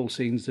these football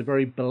scenes, they're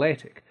very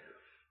balletic.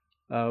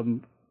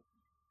 And,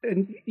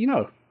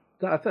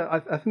 I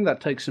think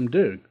that takes some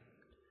doing.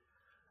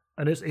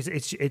 And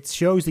it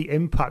shows the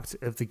impact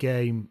of the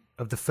game,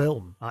 of the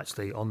film,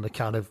 actually, on the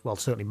kind of, well,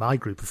 certainly my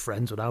group of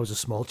friends when I was a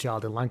small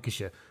child in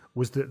Lancashire,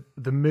 was that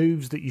the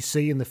moves that you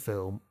see in the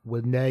film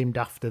were named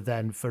after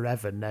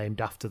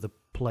the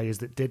players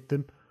that did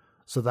them.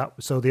 So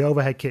the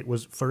overhead kick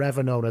was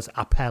forever known as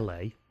a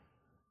Pele.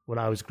 When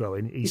I was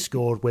growing, he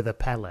scored with a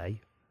Pele.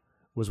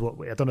 I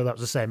don't know if that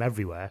was the same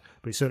everywhere,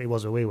 but it certainly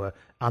was where we were.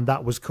 And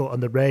that was cut.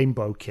 And the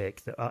rainbow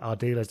kick that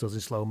Ardiles does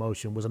in slow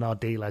motion was an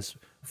Ardiles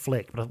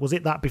flick. But was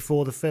it that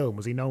before the film?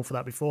 Was he known for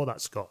that before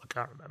that, Scott? I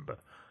can't remember.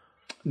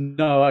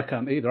 No, I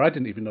can't either. I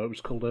didn't even know it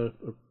was called a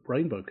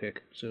rainbow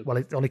kick. So well,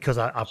 it's only because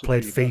I've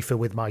played FIFA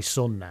with my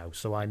son now,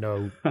 so I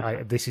know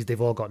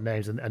they've all got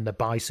names. And the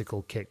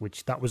bicycle kick,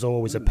 which that was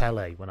always a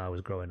Pele when I was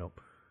growing up.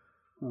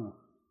 Oh.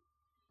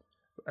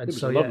 And it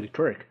was a lovely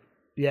trick.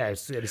 Yeah,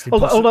 it's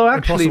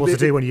impossible to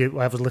do when you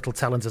have as little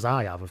talent as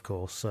I have, of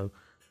course. So,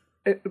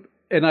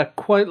 and I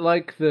quite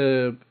like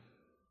the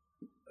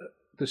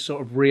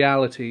sort of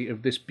reality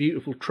of this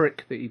beautiful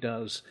trick that he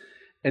does,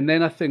 and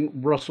then I think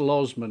Russell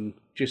Osman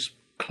just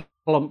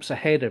plumps a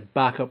header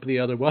back up the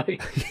other way.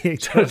 Yeah,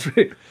 So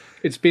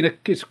it's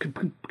a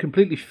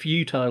completely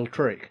futile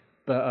trick.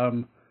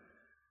 But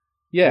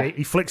yeah.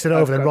 he flicks it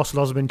over, then Ross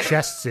Osborne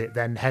chests it,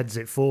 then heads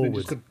it forward.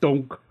 Just a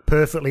dunk.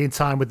 Perfectly in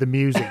time with the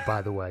music,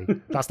 by the way.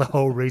 That's the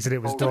whole reason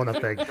it was done, I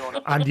think.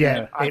 And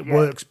yet, it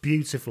works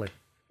beautifully.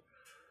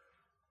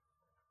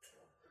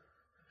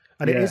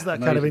 And it is that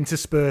amazing. kind of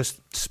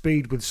interspersed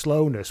speed with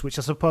slowness, which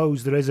I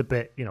suppose there is a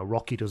bit,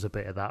 Rocky does a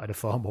bit of that in a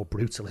far more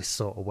brutalist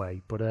sort of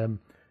way. But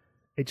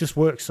it just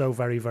works so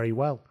very, very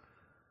well.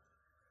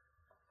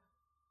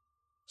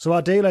 So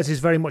Ardiles is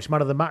very much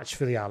man of the match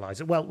for the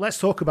Allies. Well, let's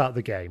talk about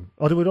the game.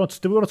 Or do we want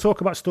to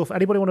talk about stuff?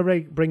 Anybody want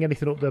to bring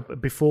anything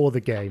up before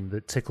the game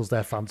that tickles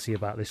their fancy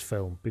about this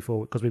film?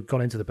 Because we've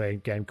gone into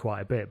the game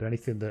quite a bit, but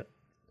anything that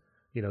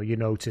you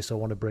notice or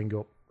want to bring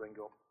up?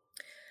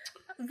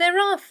 There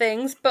are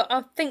things, but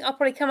I think I'll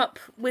probably come up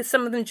with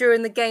some of them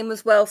during the game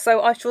as well.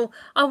 So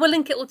I will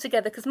link it all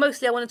together because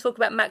mostly I want to talk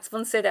about Max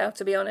von Sydow,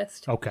 to be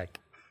honest. Okay.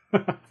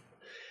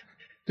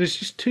 There's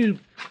just two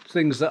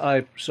things that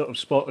I sort of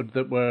spotted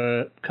that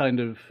were kind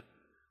of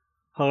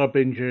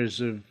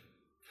harbingers of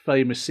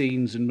famous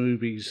scenes in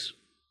movies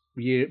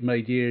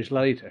made years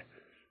later.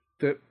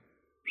 That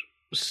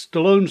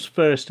Stallone's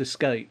first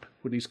escape,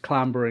 when he's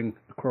clambering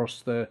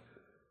across the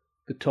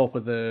top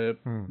of the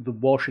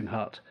washing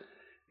hut,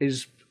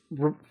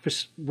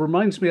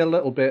 reminds me a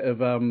little bit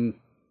of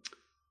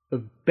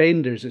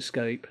Bender's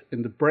escape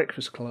in The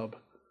Breakfast Club,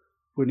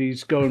 when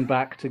he's going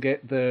back to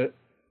get the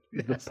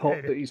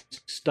pot that he's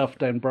stuffed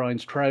down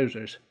Brian's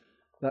trousers.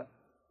 That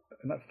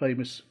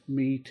famous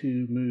Me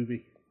Too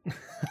movie.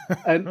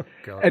 And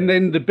and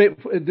then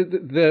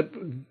the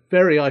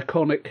very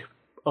iconic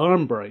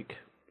arm break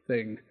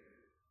thing.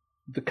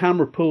 The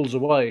camera pulls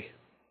away,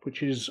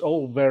 which is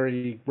all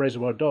very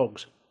Reservoir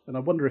Dogs. And I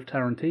wonder if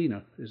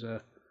Tarantino is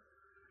a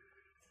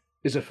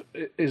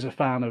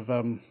fan of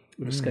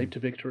Escape to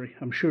Victory.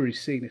 I'm sure he's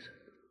seen it.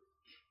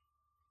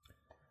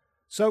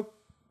 So,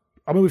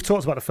 I mean, we've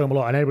talked about the film a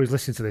lot, and anybody who's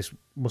listening to this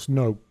must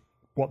know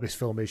what this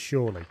film is,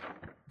 surely.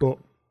 But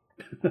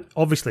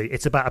obviously,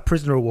 it's about a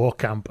prisoner of war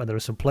camp, and there are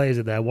some players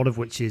in there, one of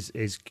which is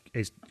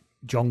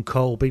John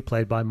Colby,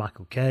 played by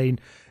Michael Caine,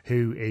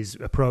 who is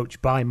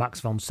approached by Max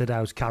von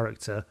Sydow's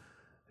character,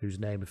 whose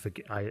name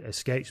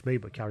escapes me,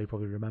 but Carrie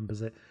probably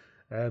remembers it,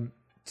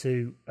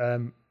 to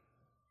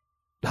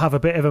have a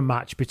bit of a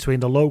match between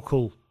the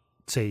local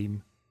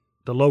team,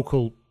 the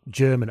local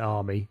German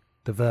army,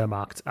 the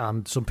Wehrmacht,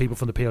 and some people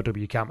from the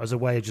POW camp as a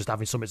way of just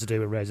having something to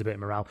do and raise a bit of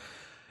morale.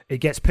 It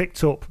gets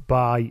picked up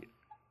by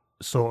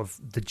sort of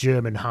the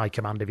German high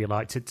command, if you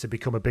like, to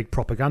become a big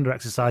propaganda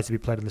exercise to be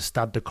played in the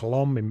Stade de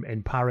Colombe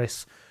in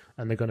Paris,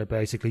 and they're going to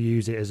basically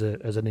use it as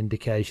an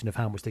indication of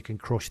how much they can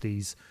crush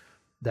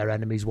their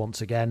enemies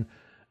once again.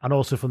 And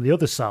also from the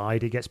other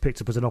side, it gets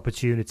picked up as an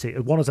opportunity,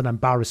 one as an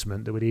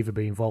embarrassment that would either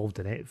be involved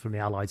in it from the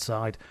Allied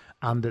side,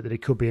 and that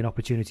it could be an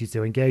opportunity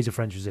to engage the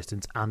French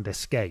resistance and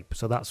escape.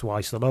 So that's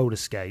why Stallone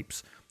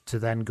escapes, to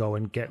then go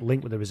and get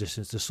linked with the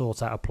resistance to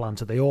sort out a plan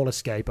so they all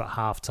escape at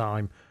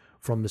half-time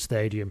from the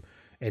stadium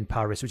in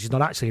Paris, which is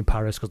not actually in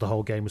Paris because the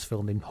whole game was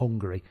filmed in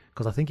Hungary,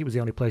 because I think it was the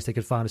only place they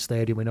could find a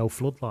stadium with no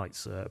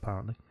floodlights,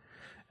 apparently.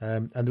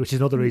 And which is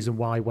another reason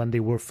why when they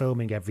were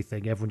filming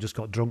everything, everyone just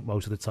got drunk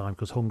most of the time,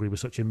 because Hungary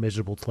was such a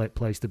miserable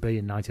place to be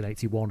in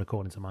 1981,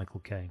 according to Michael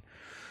Caine.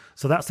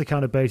 So that's the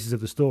kind of basis of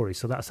the story.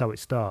 So that's how it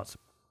starts.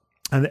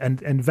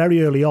 And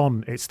very early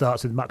on, it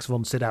starts with Max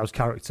von Sydow's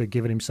character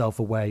giving himself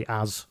away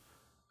as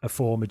a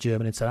former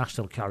German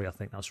international carrier. I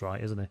think that's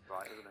right, isn't it?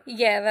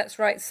 Yeah, that's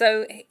right.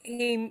 So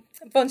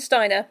von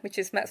Steiner, which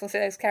is Max von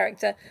Sydow's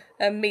character,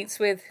 meets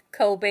with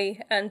Colby,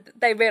 and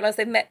they realise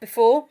they've met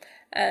before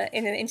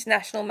in an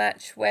international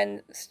match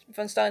when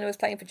von Steiner was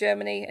playing for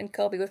Germany and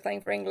Colby was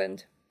playing for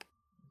England.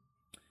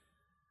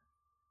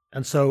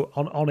 And so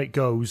on it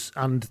goes,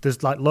 and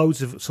there's like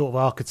loads of sort of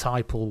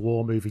archetypal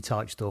war movie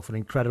type stuff, an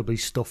incredibly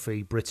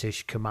stuffy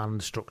British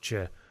command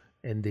structure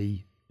in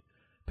the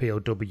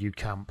POW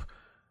camp.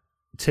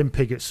 Tim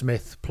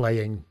Pigott-Smith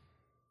playing,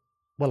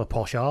 well, a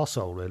posh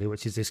arsehole, really,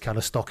 which is this kind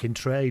of stock in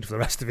trade for the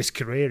rest of his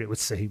career, it would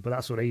seem, but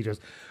that's what he does.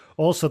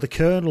 Also, the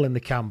colonel in the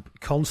camp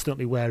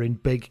constantly wearing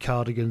big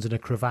cardigans and a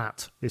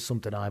cravat is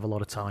something I have a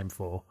lot of time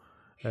for.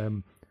 I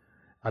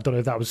don't know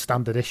if that was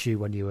standard issue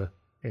when you were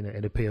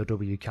in a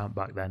POW camp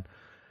back then.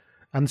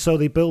 And so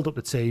they build up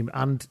the team,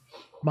 and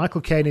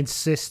Michael Caine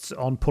insists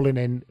on pulling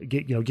in,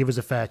 give us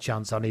a fair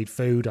chance. I need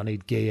food, I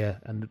need gear,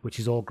 and which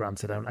is all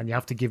granted. And you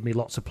have to give me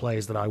lots of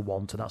players that I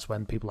want, and that's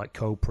when people like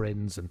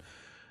Coprins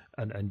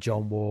and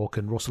John Walk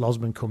and Russell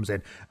Osman comes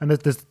in. And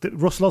there's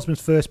Russell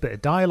Osman's first bit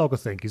of dialogue, I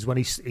think, is when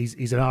he's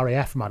an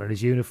RAF man in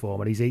his uniform,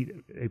 and he's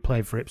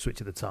playing for Ipswich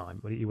at the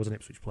time, but he was an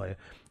Ipswich player,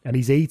 and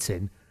he's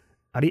eating,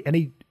 and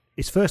he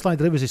his first line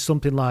delivers is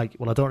something like,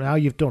 "Well, I don't know how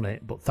you've done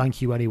it, but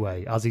thank you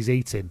anyway," as he's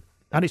eating.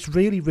 And it's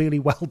really, really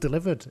well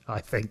delivered,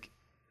 I think.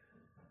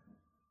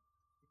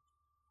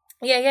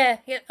 Yeah.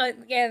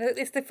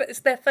 It's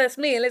their first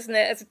meal, isn't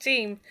it, as a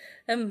team?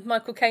 And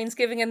Michael Caine's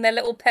giving them their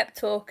little pep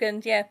talk,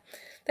 and yeah,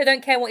 They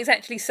don't care what he's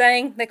actually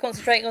saying. They're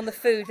concentrating on the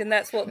food, and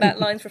that's what that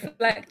line's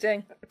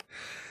reflecting.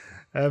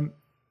 And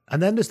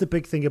then there's the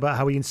big thing about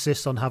how he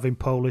insists on having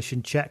Polish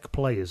and Czech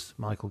players,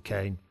 Michael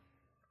Caine,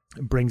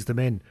 and brings them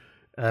in.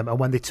 And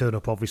when they turn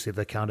up, obviously,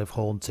 they're kind of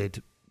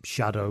haunted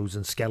shadows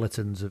and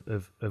skeletons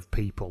of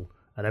people.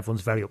 And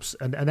everyone's very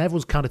upset. And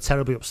everyone's kind of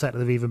terribly upset that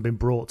they've even been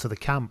brought to the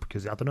camp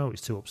because, I don't know,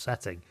 it's too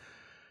upsetting.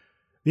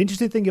 The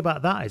interesting thing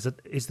about that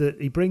is that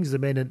he brings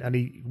them in and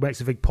he makes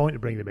a big point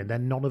of bringing them in.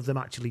 Then none of them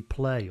actually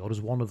play, or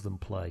does one of them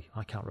play?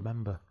 I can't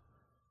remember.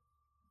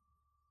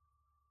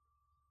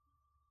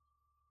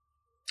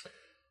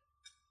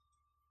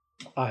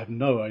 I have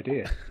no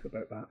idea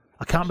about that.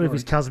 I can't remember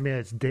if it's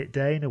Casimir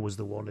Dana was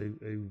the one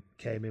who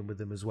came in with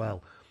them as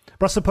well.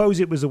 But I suppose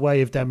it was a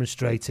way of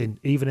demonstrating,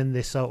 even in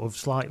this sort of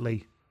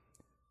slightly...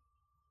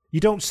 You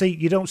don't see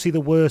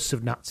the worst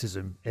of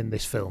Nazism in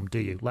this film, do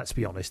you? Let's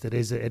be honest. It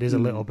is a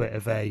little bit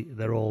of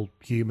they're all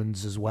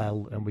humans as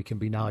well, and we can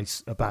be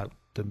nice about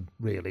them.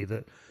 Really,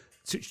 that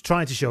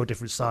trying to show a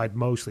different side,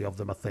 mostly of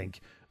them, I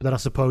think. But then I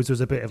suppose there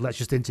was a bit of let's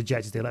just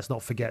interject it there. Let's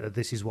not forget that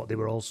this is what they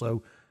were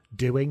also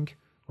doing.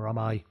 Or am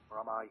I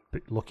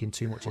looking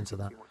too much into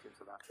that? No,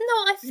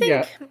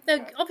 I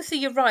think obviously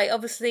you're right.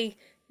 Obviously,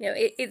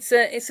 it's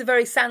a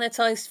very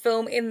sanitized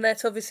film in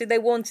that obviously they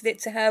wanted it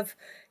to have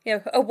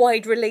a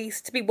wide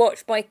release to be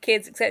watched by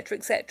kids, etc.,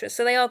 etc.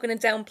 So they are going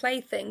to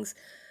downplay things,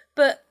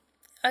 but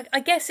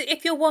I guess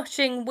if you're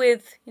watching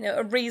with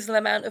a reasonable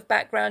amount of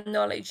background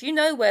knowledge,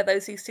 where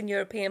those Eastern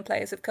European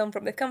players have come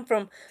from. They come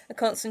from a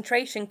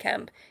concentration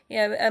camp.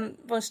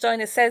 Von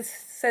Steiner says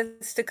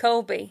to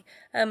Colby,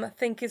 I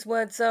think his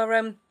words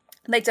are,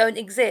 they don't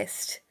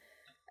exist.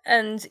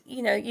 And,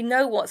 you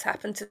know what's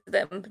happened to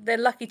them. They're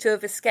lucky to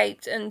have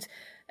escaped. And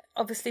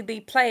obviously the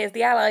players,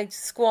 the Allied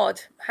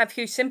squad, have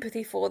huge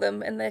sympathy for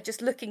them. And they're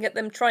just looking at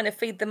them, trying to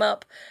feed them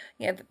up.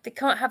 They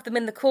can't have them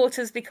in the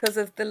quarters because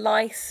of the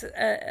lice.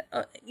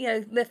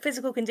 Their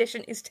physical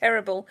condition is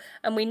terrible.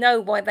 And we know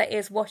why that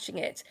is watching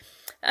it.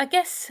 I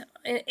guess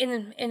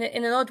in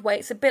an odd way,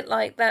 it's a bit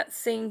like that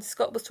scene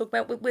Scott was talking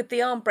about with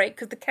the arm break,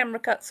 because the camera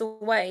cuts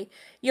away.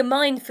 Your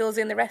mind fills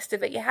in the rest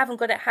of it. You haven't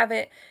got to have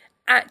it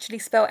actually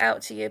spelled out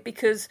to you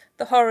because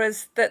the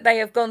horrors that they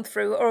have gone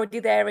through are already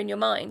there in your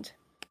mind.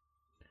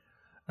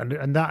 And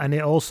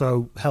it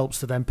also helps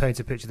to then paint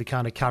a picture of the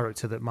kind of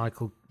character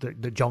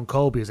that John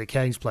Colby as a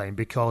Caine's playing,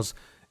 because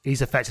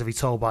he's effectively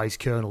told by his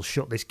colonel,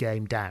 shut this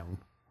game down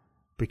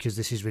because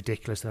this is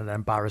ridiculous and an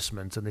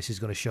embarrassment and this is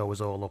going to show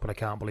us all up and I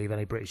can't believe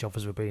any British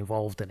officers would be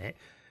involved in it.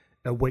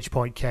 At which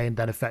point Caine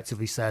then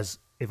effectively says,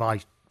 if I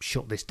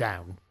shut this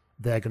down,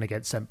 they're going to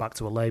get sent back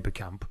to a labour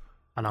camp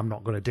and I'm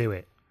not going to do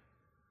it.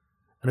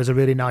 And there's a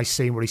really nice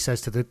scene where he says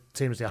to the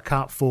team, I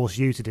can't force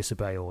you to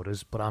disobey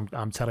orders, but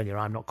I'm telling you,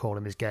 I'm not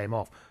calling this game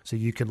off. So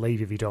you can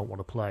leave if you don't want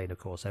to play. And, of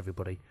course,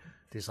 everybody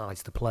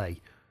decides to play.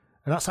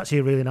 And that's actually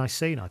a really nice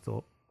scene, I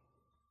thought.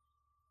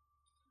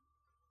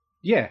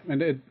 Yeah,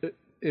 and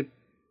it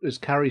as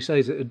Carrie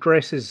says, it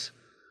addresses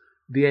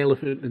the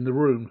elephant in the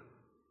room.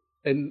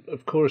 And,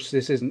 of course,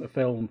 this isn't a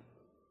film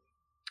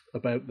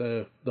about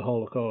the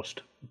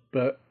Holocaust,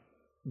 but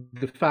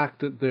the fact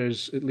that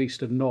there's at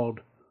least a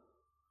nod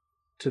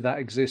to that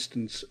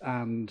existence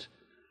and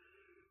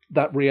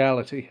that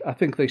reality, I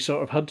think they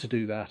sort of had to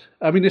do that.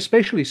 I mean,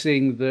 especially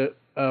seeing that,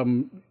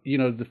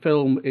 the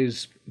film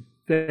is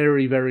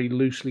very, very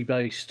loosely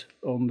based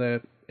on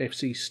the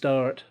FC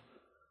Start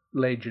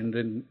legend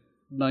in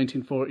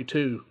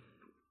 1942.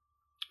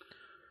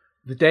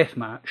 The death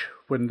match,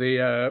 when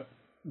the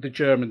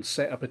Germans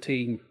set up a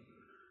team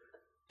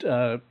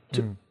to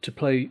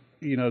play,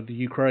 the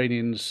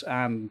Ukrainians,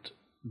 and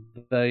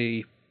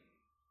they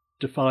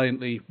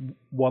defiantly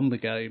won the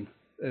game,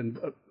 and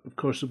of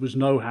course there was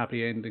no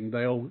happy ending.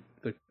 They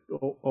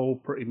all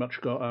pretty much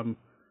got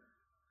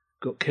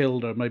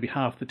killed, or maybe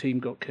half the team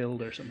got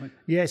killed or something.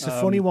 Yeah, it's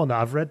a funny one.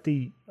 I've read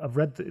the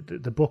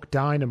book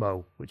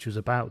Dynamo, which was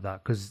about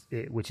that,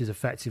 which is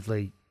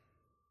effectively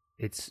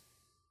it's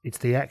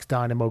the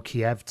ex-Dynamo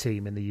Kiev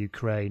team in the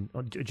Ukraine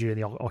during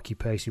the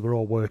occupation. We're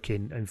all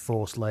working in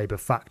forced labour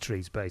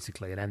factories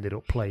basically, and ended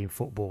up playing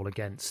football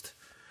against,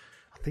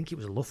 I think it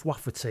was a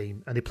Luftwaffe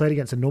team, and they played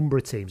against a number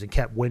of teams and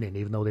kept winning,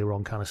 even though they were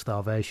on kind of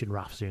starvation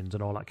rations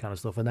and all that kind of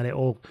stuff. And then it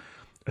all,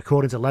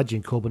 according to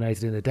legend,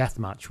 culminated in a death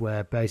match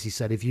where basically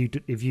said, if you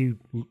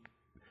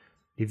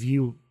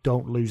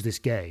don't lose this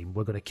game,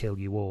 we're going to kill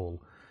you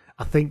all.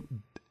 I think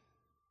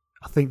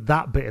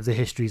that bit of the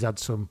history's had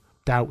some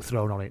doubt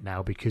thrown on it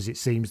now, because it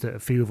seems that a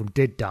few of them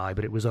did die,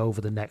 but it was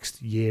over the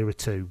next year or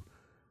two,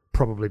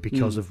 probably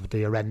because of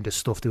the horrendous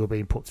stuff they were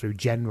being put through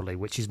generally,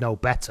 which is no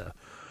better.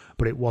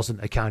 But it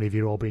wasn't a kind of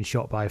you're all being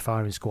shot by a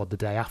firing squad the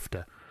day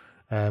after.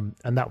 And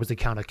that was the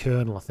kind of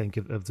kernel, I think,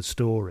 of the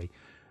story.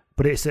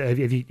 But it's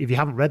if you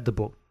haven't read the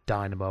book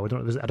Dynamo, I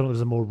don't know if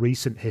there's a more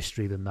recent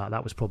history than that.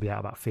 That was probably out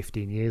about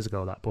 15 years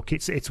ago, that book.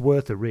 It's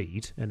worth a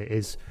read, and it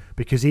is,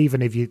 because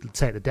even if you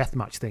take the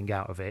deathmatch thing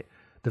out of it,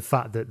 the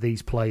fact that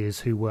these players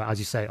who were, as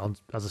I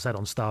said,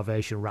 on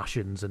starvation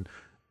rations and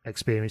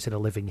experiencing a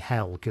living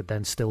hell could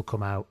then still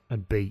come out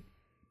and beat,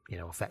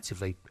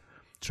 effectively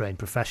trained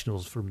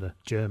professionals from the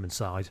German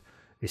side,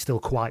 is still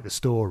quite the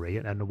story,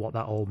 and what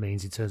that all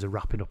means in terms of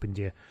wrapping up in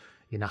your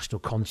national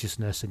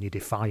consciousness and your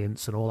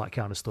defiance and all that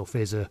kind of stuff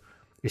is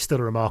still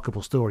a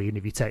remarkable story. Even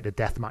if you take the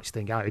deathmatch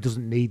thing out, it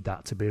doesn't need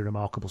that to be a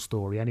remarkable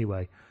story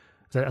anyway.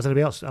 Has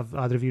anybody else? Have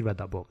either of you read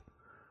that book?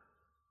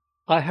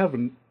 I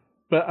haven't,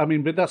 but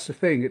that's the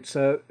thing. It's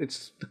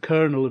the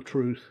kernel of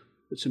truth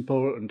that's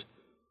important,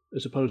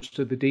 as opposed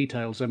to the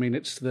details.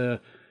 It's the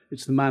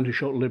man who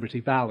shot Liberty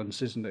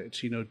Valance, isn't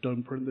it? It's,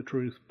 don't print the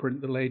truth,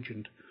 print the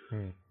legend.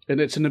 And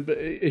it's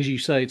as you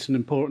say, it's an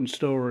important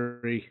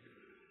story.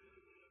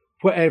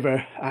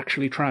 Whatever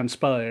actually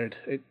transpired,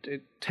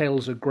 it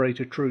tells a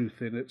greater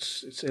truth, and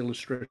it's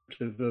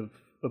illustrative of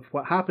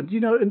what happened.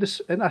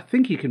 And I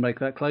think you can make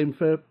that claim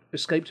for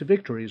Escape to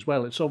Victory as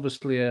well. It's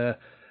obviously a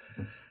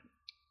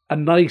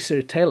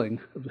nicer telling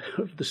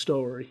of the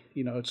story.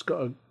 It's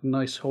got a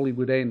nice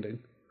Hollywood ending.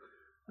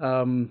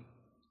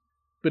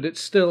 But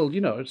it's still,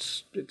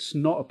 it's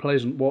not a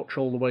pleasant watch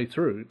all the way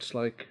through. It's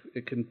like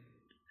it can,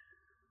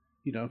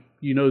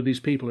 these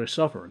people are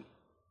suffering.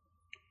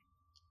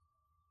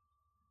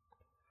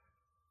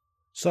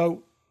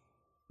 So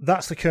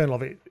that's the kernel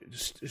of it.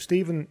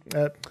 Stephen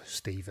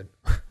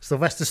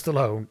Sylvester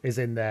Stallone is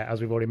in there,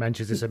 as we've already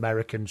mentioned, this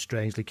American,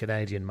 strangely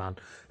Canadian man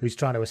who's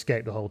trying to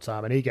escape the whole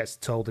time, and he gets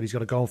told that he's got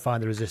to go and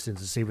find the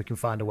resistance and see if we can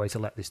find a way to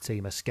let this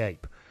team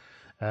escape.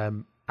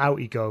 Out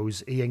he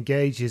goes. He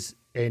engages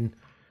in,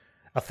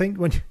 I think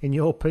when in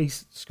your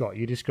piece, Scott,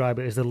 you describe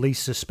it as the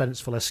least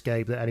suspenseful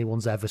escape that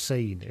anyone's ever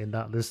seen. In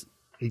that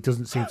he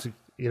doesn't seem to,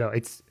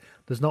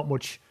 there's not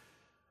much.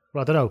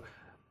 Well, I don't know.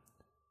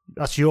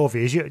 That's your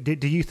view.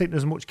 Do you think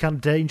there's much kind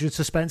of danger and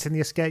suspense in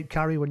the escape,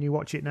 Carrie, when you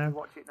watch it now?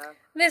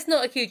 There's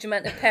not a huge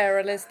amount of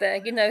peril, is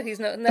there? Nothing's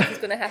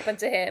going to happen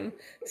to him.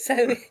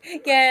 So,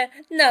 yeah,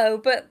 no,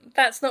 but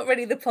that's not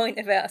really the point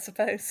of it, I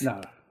suppose.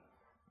 No.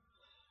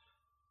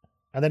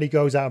 And then he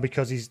goes out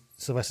because he's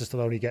Sylvester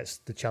Stallone. He gets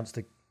the chance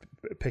to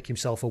pick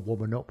himself a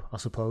woman up, I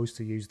suppose,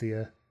 to use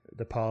the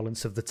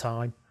parlance of the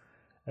time.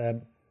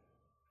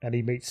 And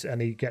he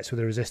gets with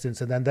the resistance,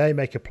 and then they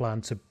make a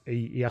plan to.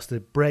 He has to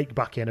break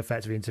back in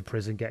effectively into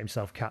prison, get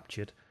himself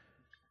captured,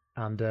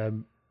 and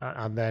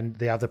then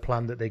they have the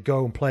plan that they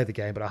go and play the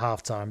game, but at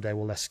halftime they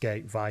will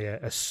escape via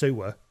a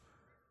sewer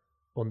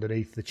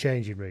underneath the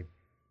changing room,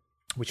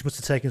 which must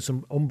have taken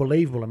some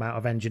unbelievable amount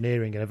of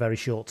engineering in a very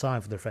short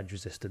time for the French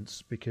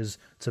resistance, because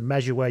to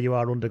measure where you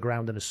are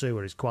underground in a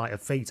sewer is quite a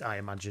feat, I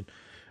imagine.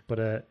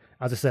 But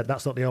as I said,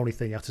 that's not the only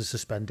thing you have to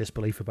suspend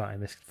disbelief about in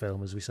this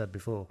film, as we said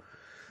before.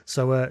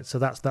 So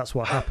that's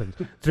what happened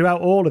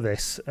throughout all of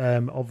this.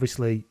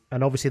 Obviously in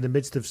the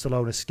midst of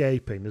Stallone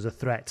escaping, there's a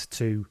threat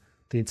to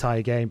the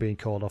entire game being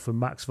called off. And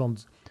Max von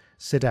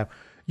Sydow,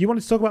 you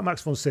wanted to talk about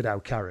Max von Sydow,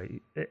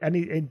 Carrie?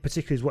 Any in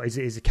particular? What is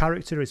it? Is it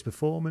character? His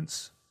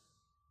performance?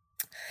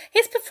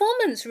 His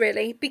performance,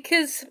 really,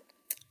 because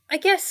I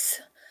guess.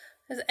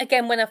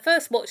 Again, when I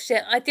first watched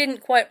it, I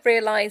didn't quite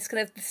realise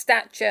kind of the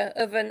stature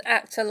of an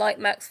actor like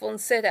Max von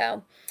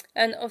Sydow.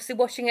 And obviously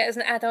watching it as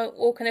an adult,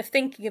 or kind of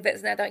thinking of it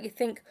as an adult, you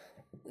think,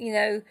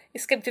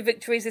 Escape to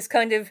Victory is this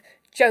kind of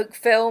joke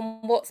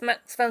film. What's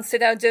Max von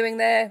Sydow doing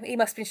there? He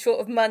must have been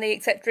short of money,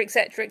 etc.,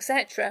 etc.,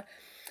 etc.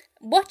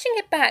 Watching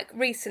it back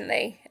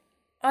recently,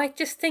 I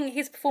just think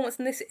his performance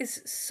in this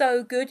is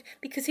so good,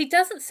 because he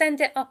doesn't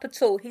send it up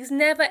at all. He's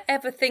never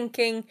ever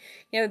thinking,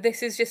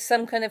 this is just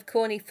some kind of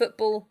corny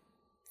football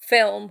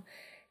film.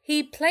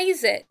 He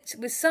plays it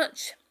with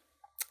such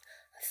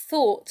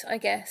thought, I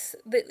guess,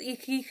 that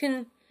you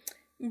can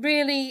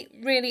really,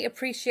 really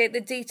appreciate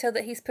the detail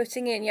that he's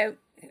putting in.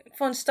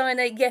 Von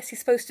Steiner, yes, he's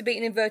supposed to be,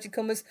 in inverted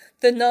commas,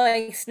 the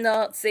nice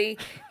Nazi.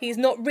 He's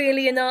not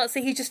really a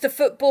Nazi, he's just a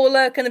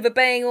footballer kind of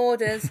obeying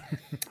orders.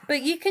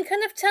 But you can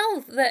kind of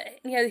tell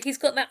that, he's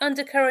got that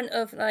undercurrent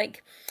of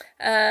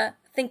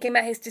thinking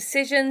about his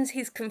decisions.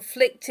 He's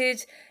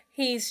conflicted.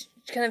 He's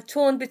kind of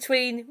torn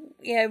between,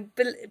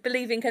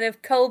 believing kind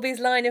of Colby's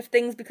line of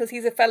things because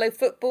he's a fellow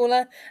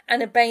footballer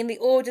and obeying the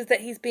orders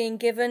that he's being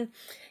given.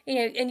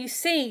 And you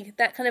see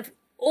that kind of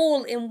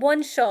all in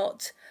one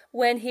shot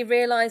when he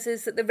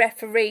realises that the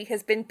referee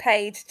has been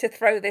paid to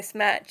throw this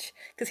match,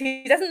 because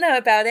he doesn't know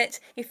about it.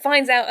 He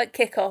finds out at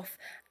kickoff,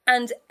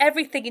 and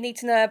everything you need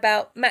to know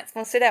about Max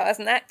von Sydow as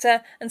an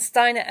actor and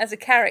Steiner as a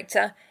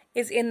character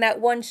is in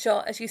that one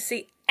shot, as you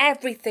see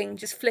everything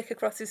just flick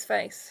across his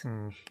face.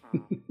 And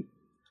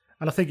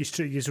I think it's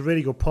true. It's a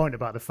really good point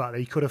about the fact that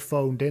he could have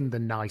phoned in the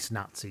nice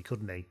Nazi,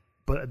 couldn't he?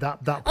 But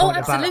that point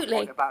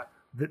absolutely. about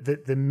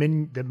the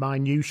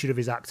minutiae of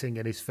his acting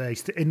and his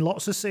face in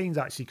lots of scenes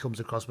actually comes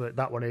across. But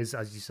that one is,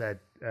 as you said,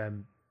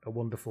 a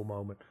wonderful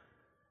moment.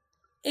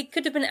 It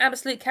could have been an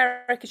absolute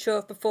caricature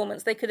of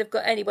performance. They could have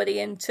got anybody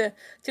in to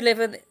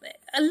deliver.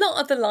 A lot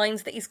of the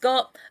lines that he's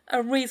got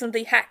are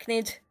reasonably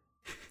hackneyed,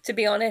 to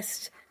be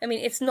honest.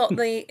 It's not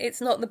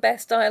the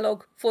best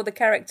dialogue for the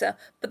character,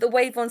 but the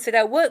way von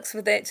Sydow works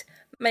with it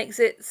makes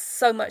it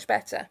so much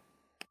better.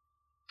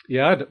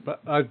 Yeah,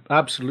 I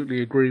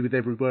absolutely agree with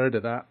every word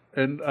of that.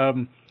 And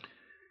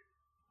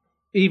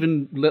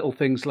even little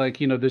things like,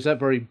 there's that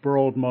very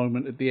broad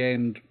moment at the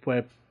end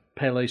where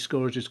Pele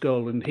scores his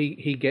goal and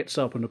he gets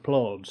up and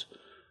applauds.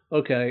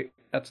 Okay,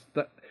 that's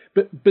that.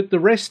 But the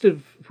rest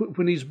of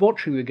when he's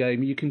watching the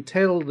game, you can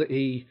tell that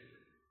he's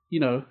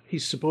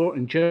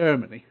supporting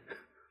Germany.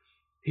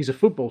 He's a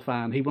football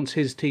fan. He wants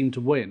his team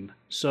to win.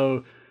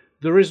 So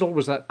there is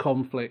always that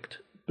conflict.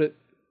 But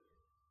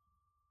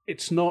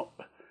it's not,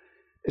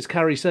 as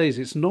Carrie says,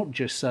 it's not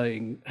just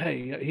saying,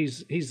 hey,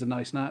 he's the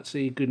nice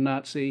Nazi, good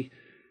Nazi.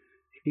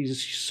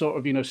 He's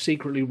sort of,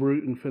 secretly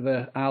rooting for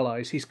the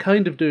Allies. He's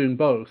kind of doing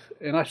both.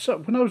 And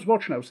when I was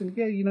watching it, I was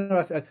thinking,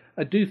 yeah,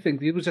 I do think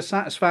there was a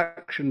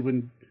satisfaction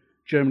when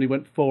Germany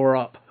went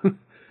 4-up.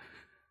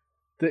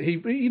 That he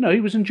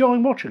was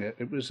enjoying watching it.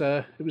 It was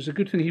a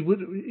good thing. He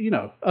would,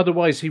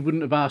 otherwise he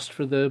wouldn't have asked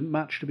for the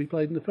match to be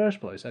played in the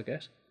first place, I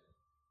guess.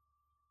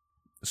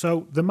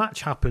 So the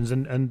match happens,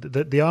 and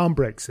the arm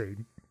break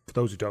scene. For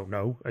those who don't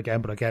know,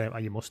 again,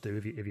 you must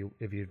do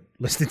if you're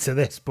listening to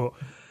this, but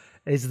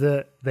is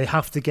that they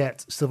have to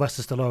get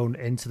Sylvester Stallone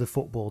into the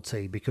football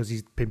team because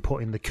he's been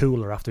put in the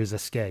cooler after his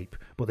escape,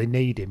 but they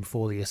need him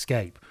for the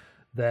escape.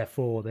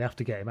 Therefore, they have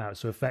to get him out.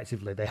 So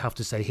effectively, they have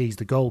to say he's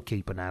the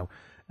goalkeeper now.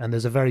 And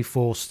there's a very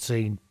forced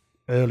scene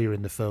earlier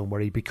in the film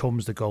where he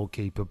becomes the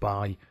goalkeeper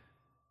by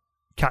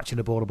catching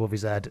a ball above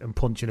his head and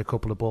punching a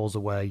couple of balls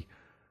away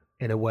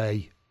in a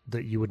way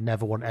that you would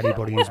never want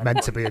anybody who's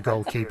meant to be a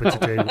goalkeeper to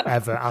do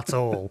ever at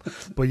all.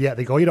 But yet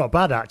they go, you're not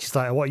bad at. She's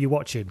like, what are you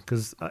watching?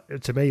 Because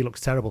to me, he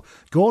looks terrible.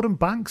 Gordon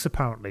Banks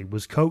apparently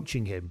was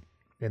coaching him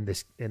in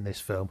this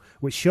film,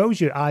 which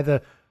shows you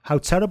either how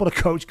terrible a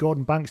coach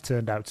Gordon Banks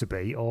turned out to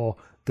be, or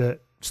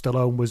that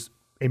Stallone was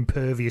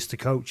impervious to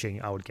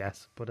coaching, I would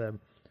guess. But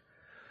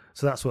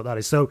so that's what that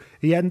is. So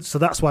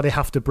that's why they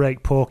have to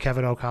break poor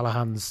Kevin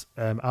O'Callaghan's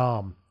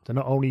arm. So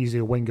not only is he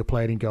a winger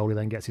playing in goal, he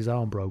then gets his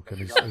arm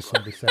broken, as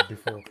somebody said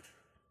before.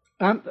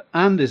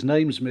 And his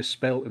name's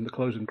misspelt in the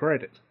closing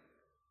credits.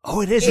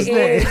 Oh, it is, isn't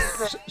it?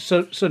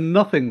 So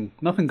nothing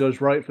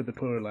goes right for the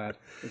poor lad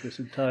with this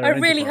entire. I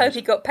really enterprise. hope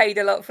he got paid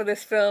a lot for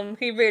this film.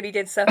 He really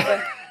did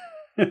suffer.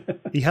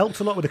 He helped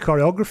a lot with the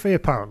choreography,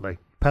 apparently.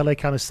 Pele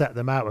kind of set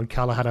them out, and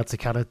Callahan had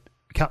to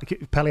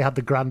Pele had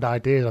the grand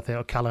ideas. I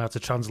think Callahan had to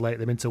translate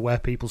them into where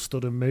people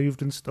stood and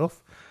moved and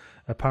stuff,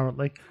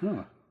 apparently.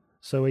 Oh.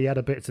 So he had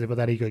a bit to do, but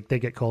then he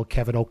did get called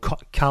Kevin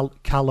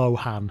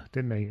O'Callaghan,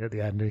 didn't he, at the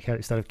end,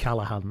 instead of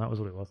Callahan. That was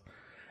what it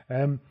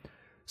was.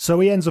 So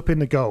he ends up in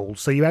the goal.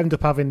 So you end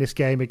up having this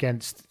game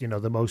against,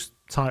 the most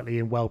tightly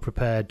and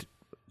well-prepared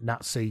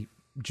Nazi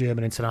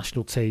German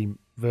international team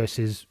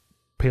versus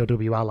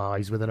POW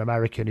allies with an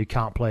American who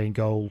can't play in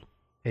goal.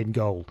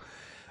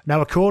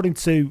 Now, according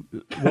to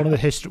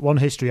one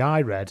history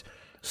I read,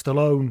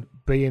 Stallone,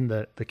 being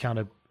the kind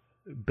of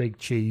big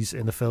cheese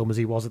in the film as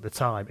he was at the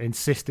time,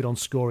 insisted on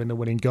scoring the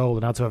winning goal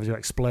and had to have to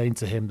explain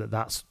to him that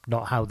that's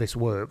not how this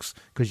works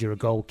because you're a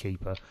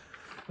goalkeeper.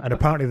 And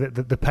apparently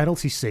the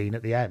penalty scene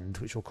at the end,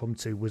 which we'll come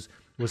to,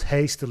 was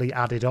hastily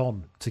added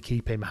on to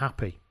keep him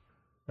happy,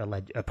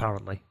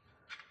 apparently.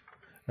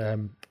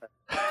 And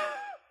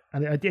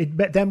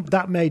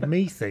that made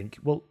me think,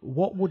 well,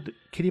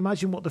 can you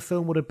imagine what the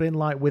film would have been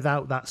like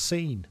without that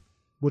scene?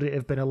 Would it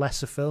have been a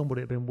lesser film? Would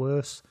it have been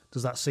worse?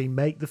 Does that scene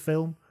make the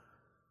film?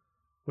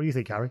 What do you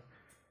think, Harry?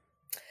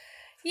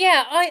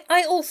 Yeah,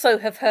 I also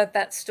have heard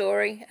that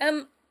story.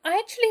 I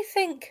actually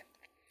think,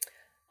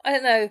 I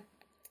don't know,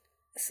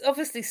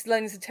 obviously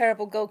Stallone is a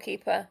terrible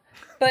goalkeeper,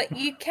 but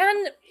you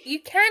can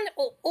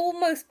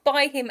almost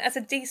buy him as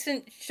a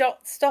decent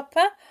shot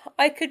stopper.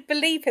 I could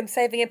believe him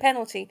saving a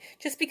penalty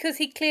just because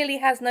he clearly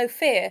has no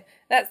fear.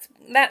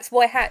 That's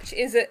why Hatch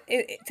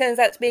it turns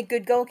out to be a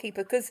good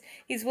goalkeeper, because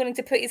he's willing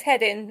to put his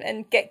head in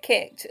and get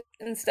kicked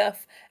and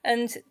stuff.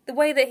 And the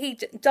way that he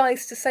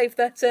dies to save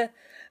that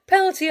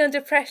penalty under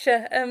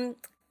pressure.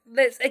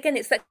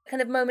 It's that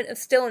kind of moment of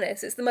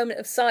stillness. It's the moment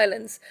of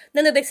silence.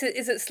 None of this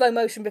is at slow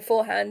motion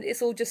beforehand.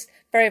 It's all just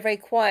very, very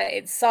quiet.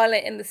 It's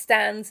silent in the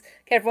stands.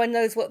 Everyone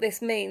knows what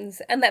this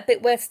means. And that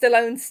bit where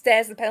Stallone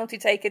stares the penalty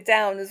taker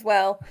down as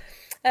well.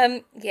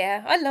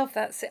 Yeah, I love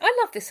that. I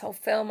love this whole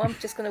film. I'm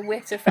just going to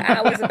witter for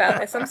hours about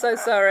this. I'm so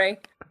sorry.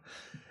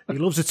 He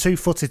loves a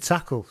two-footed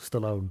tackle,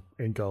 Stallone,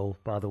 in goal,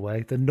 by the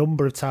way. The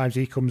number of times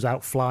he comes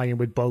out flying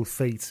with both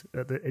feet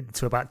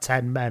to about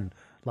 10 men,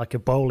 like a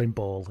bowling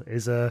ball,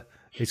 is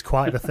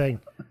quite the thing.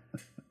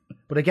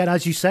 But again,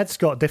 as you said,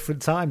 Scott,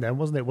 different time then,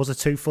 wasn't it? Was a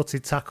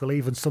two-footed tackle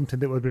even something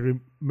that would be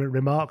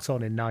remarked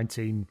on in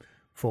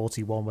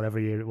 1941, whatever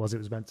year it was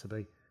meant to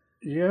be?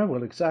 Yeah,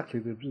 well, exactly.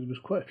 There was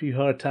quite a few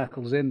hard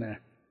tackles in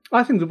there.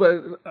 I think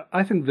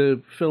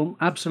the film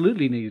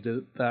absolutely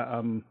needed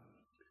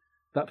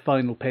that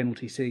final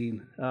penalty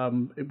scene.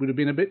 It would have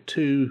been a bit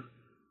too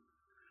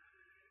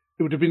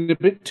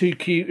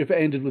cute if it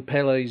ended with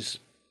Pele's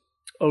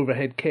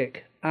overhead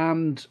kick.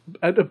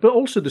 But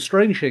also the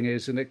strange thing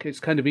is, and it's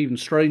kind of even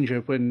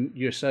stranger when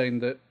you're saying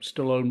that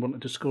Stallone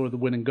wanted to score the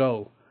winning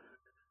goal.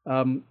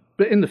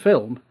 But in the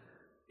film,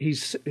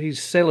 he's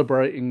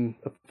celebrating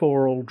a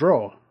 4-4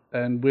 draw,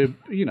 and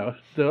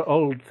the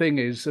old thing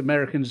is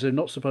Americans are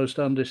not supposed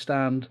to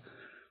understand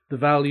the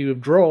value of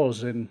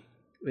draws in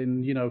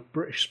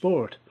British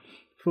sport,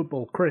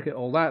 football, cricket,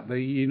 all that.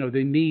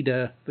 They need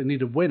a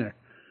winner.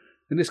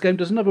 And this game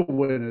doesn't have a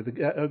winner.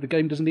 The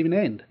game doesn't even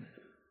end.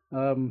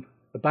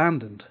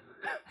 Abandoned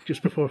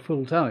just before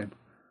full time.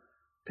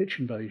 Pitch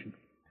invasion.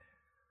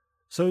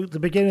 So the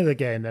beginning of the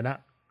game, then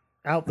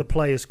out the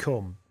players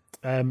come.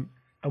 And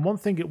one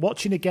thing,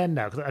 watching again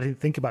now, because I didn't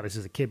think about this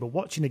as a kid, but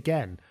watching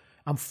again,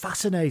 I'm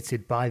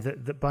fascinated by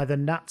the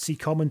Nazi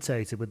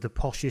commentator with the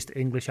poshest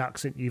English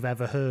accent you've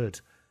ever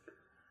heard.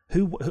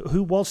 Who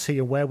was he,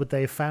 and where would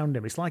they have found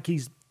him? It's like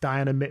he's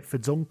Diana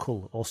Mitford's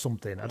uncle or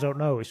something. I don't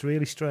know. It's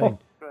really strange.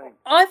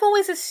 I've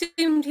always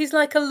assumed he's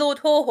like a Lord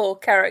Haw-Haw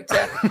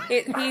character.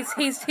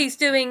 He's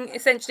doing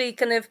essentially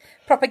kind of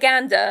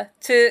propaganda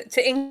to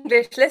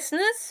English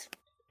listeners.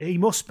 He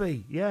must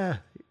be, yeah.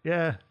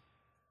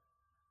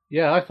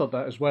 Yeah, I thought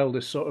that as well.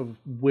 This sort of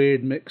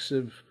weird mix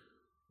of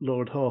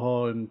Lord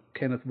Haw-Haw and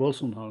Kenneth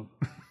Wolstenholme,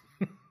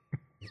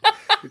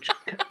 which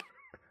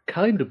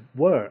kind of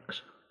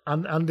works.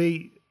 And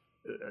the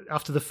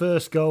after the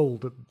first goal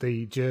that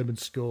the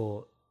Germans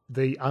score,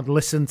 and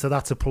listen to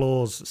that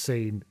applause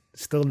scene.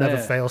 Still never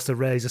fails to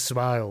raise a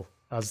smile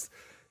as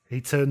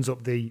he turns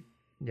up the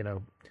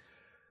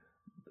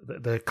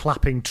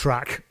clapping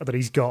track that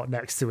he's got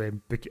next to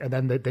him, and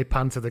then they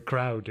pan to the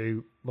crowd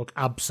who look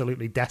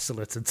absolutely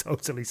desolate and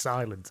totally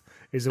silent.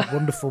 Is a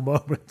wonderful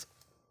moment.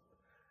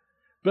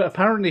 But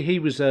apparently he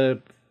was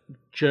a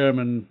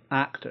German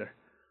actor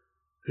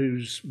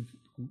whose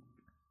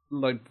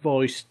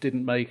voice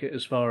didn't make it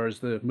as far as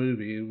the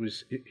movie.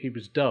 He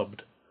was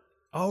dubbed.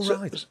 Oh,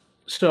 right.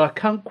 So I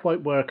can't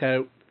quite work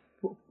out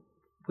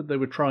what they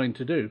were trying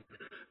to do,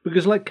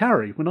 because like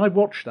Carrie, when I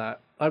watched that,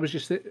 I was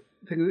just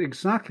thinking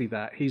exactly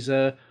that. He's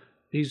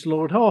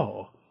Lord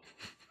Haw-Haw.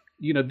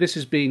 This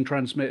is being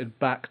transmitted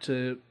back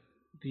to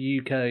the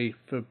UK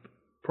for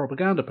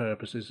propaganda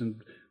purposes,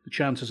 and the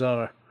chances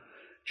are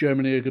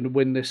Germany are going to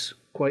win this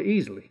quite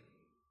easily.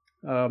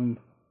 That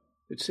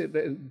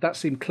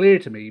seemed clear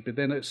to me, but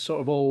then it's sort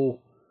of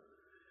all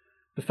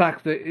the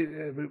fact that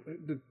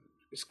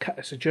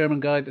it's a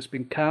German guy that's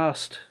been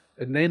cast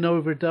and then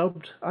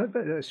overdubbed.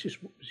 It's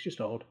just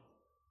odd.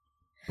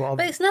 But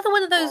it's another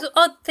one of those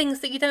odd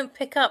things that you don't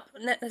pick up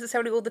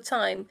necessarily all the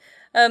time,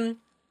 and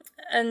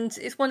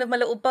it's one of my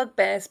little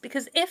bugbears,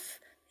 because if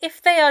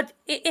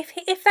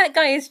that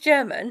guy is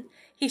German,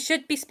 he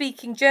should be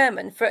speaking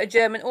German for a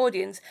German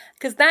audience,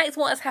 because that is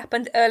what has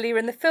happened earlier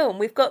in the film.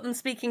 We've got them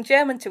speaking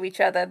German to each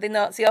other, the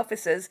Nazi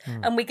officers,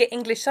 and we get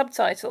English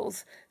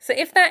subtitles. So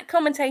if that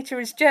commentator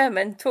is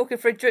German, talking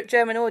for a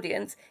German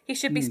audience, he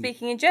should be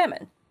speaking in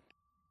German.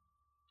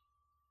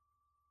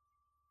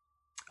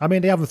 I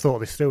mean, they haven't thought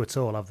this through at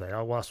all, have they?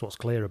 Oh, well, that's what's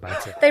clear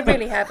about it. They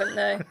really haven't,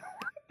 no.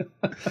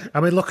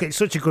 I mean, look, it's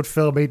such a good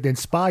film, in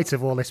spite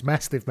of all this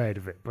mess they've made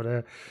of it.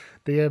 But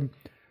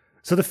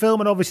so the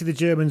film, and obviously the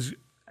Germans,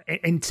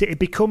 it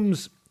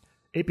becomes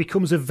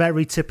a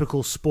very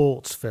typical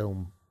sports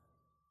film.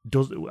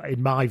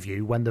 In my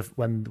view, when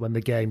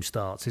the game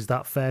starts, is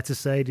that fair to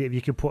say? If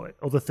you can put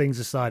other things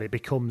aside, it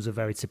becomes a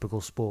very typical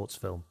sports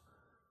film.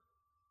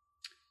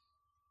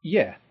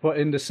 Yeah, but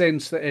in the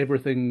sense that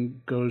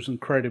everything goes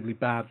incredibly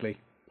badly.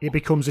 It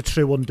becomes a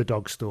true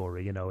underdog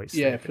story,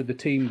 It's for the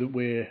team that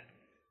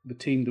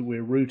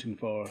we're rooting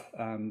for,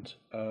 and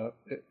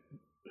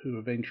who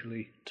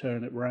eventually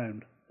turn it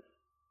round.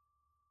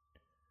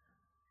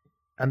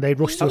 And they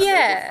rush to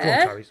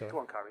yeah. Go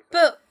on, Carrie.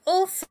 But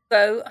also,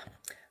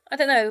 I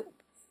don't know.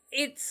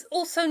 It's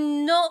also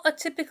not a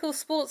typical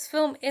sports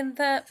film in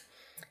that,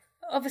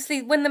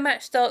 obviously, when the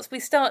match starts, we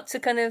start to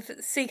kind of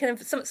see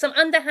some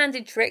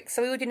underhanded tricks.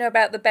 So we already know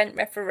about the bent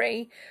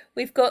referee.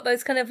 We've got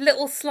those kind of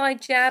little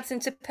slide jabs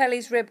into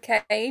Pelle's rib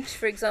cage,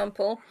 for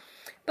example.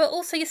 But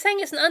also, you're saying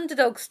it's an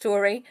underdog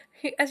story.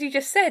 As you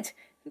just said,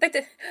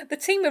 the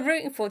team we're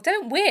rooting for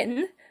don't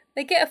win.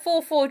 They get a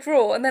 4-4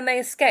 draw and then they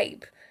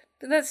escape.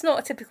 But that's not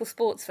a typical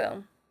sports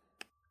film.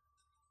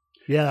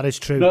 Yeah, that is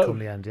true. Come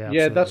the end,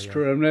 yeah, that's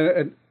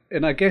true.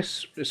 And I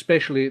guess,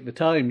 especially at the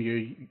time,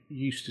 you're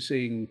used to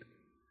seeing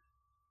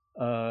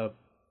the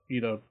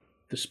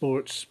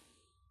sports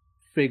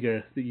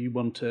figure that you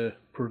want to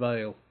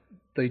prevail.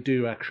 They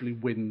do actually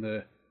win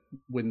the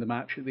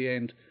match at the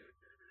end.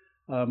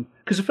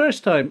 Because the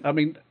first time, I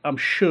mean, I'm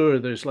sure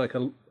there's like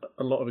a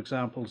lot of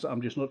examples that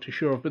I'm just not too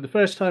sure of, but the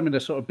first time in a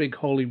sort of big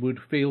Hollywood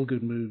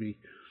feel-good movie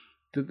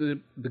that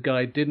the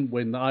guy didn't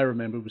win that I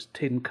remember was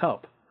Tin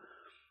Cup,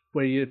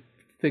 where you're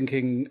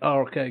thinking,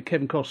 oh, okay,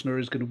 Kevin Costner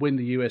is going to win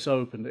the US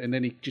Open, and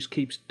then he just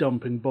keeps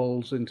dumping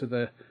balls into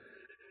the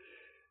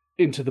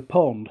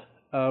pond.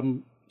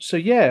 So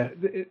yeah,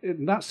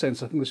 in that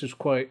sense, I think this is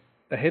quite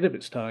ahead of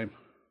its time.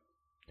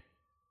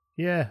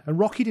 Yeah, and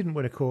Rocky didn't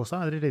win, of course,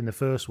 either, did he, in the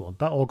first one?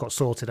 That all got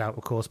sorted out,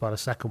 of course, by the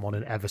second one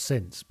and ever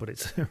since. But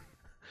it's...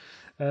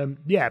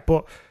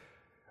 but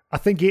I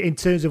think in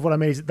terms of what I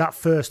mean is that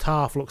first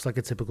half looks like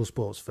a typical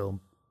sports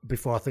film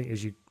before, I think,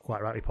 as you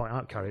quite rightly point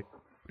out, Carrie,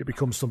 it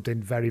becomes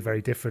something very,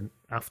 very different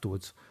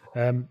afterwards.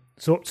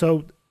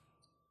 So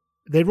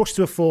they rush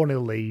to a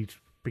 4-0 lead.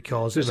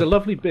 because there's a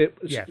lovely bit.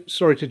 Yeah.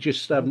 Sorry to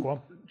just Go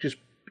on.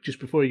 just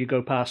before you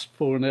go past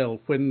 4-0,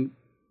 when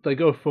they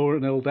go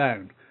 4-0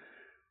 down.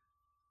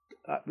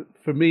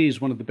 For me, is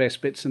one of the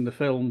best bits in the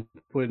film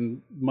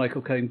when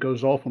Michael Caine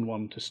goes off on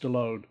one to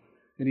Stallone,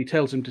 and he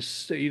tells him to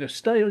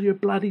stay on your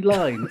bloody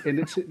line, and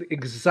it's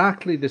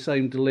exactly the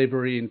same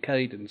delivery and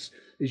cadence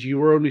as you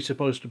were only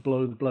supposed to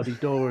blow the bloody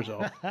doors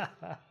off.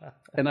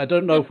 And I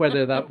don't know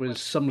whether that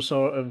was some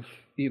sort of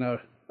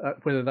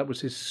whether that was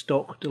his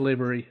stock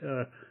delivery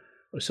or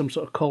some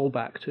sort of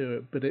callback to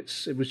it, but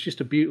it was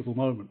just a beautiful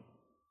moment.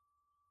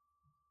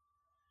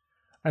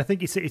 I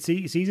think it's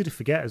easy to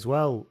forget as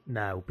well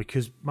now,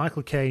 because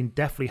Michael Caine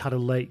definitely had a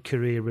late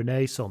career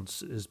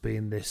renaissance as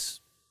being this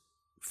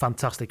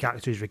fantastic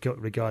actor he's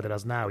regarded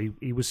as now.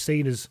 He was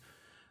seen as,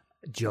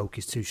 joke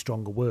is too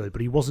strong a word,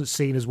 but he wasn't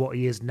seen as what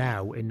he is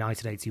now in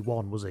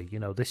 1981, was he?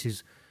 This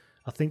is,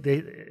 I think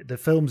the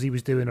films he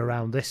was doing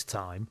around this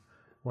time,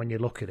 when you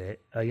look at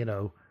it,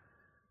 are,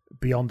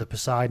 Beyond the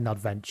Poseidon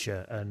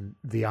Adventure and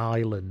The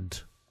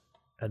Island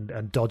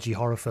and dodgy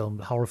horror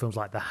films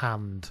like The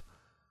Hand.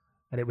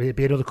 And it would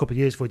be another couple of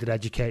years before he did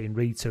Educating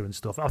Rita and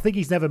stuff. I think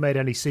he's never made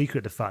any secret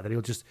of the fact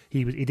that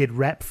he did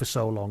rep for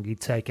so long, he'd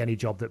take any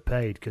job that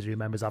paid because he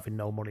remembers having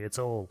no money at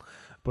all.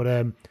 But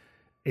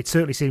it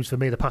certainly seems for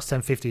me the past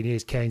 10, 15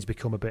 years, Kane's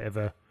become a bit of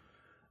a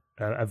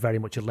very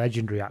much a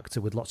legendary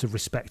actor with lots of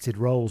respected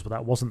roles, but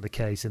that wasn't the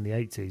case in the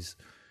 80s.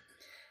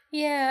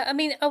 Yeah, I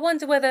mean, I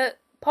wonder whether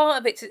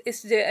part of it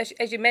is to do,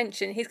 as you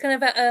mentioned, he's kind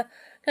of at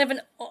an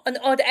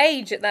odd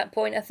age at that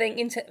point, I think,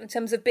 in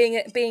terms of being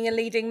a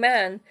leading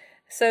man.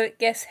 So,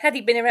 yes, had he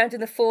been around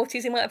in the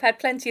 40s, he might have had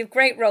plenty of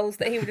great roles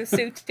that he would have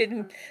suited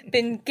and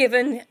been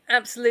given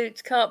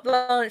absolute carte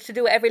blanche to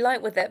do whatever he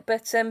liked with it.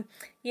 But,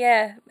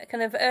 yeah,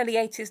 kind of early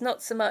 80s,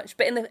 not so much.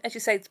 But as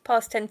you say, the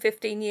past 10,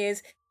 15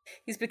 years,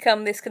 he's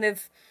become this kind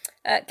of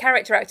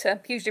character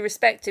actor, hugely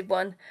respected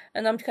one.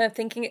 And I'm kind of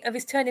thinking of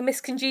his turn in Miss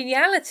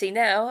Congeniality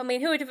now. I mean,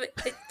 who would have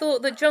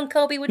thought that John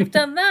Colby would have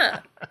done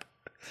that?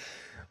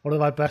 One of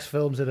my best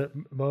films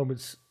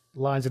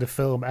lines in a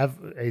film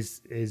ever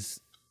is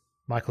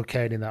Michael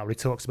Caine in that, where he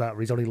talks about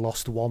he's only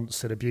lost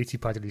once at a beauty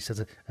pageant. He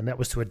says, and that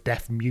was to a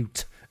deaf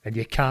mute, and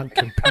you can't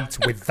compete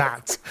with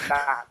that.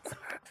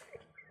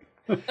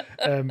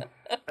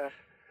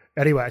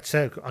 Anyway,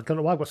 so I don't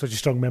know why I've got such a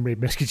strong memory of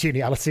Miss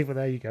Congeniality, but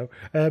there you go.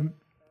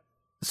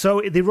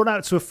 So they run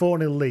out to a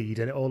 4-0 lead,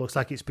 and it all looks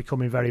like it's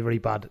becoming very, very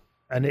bad.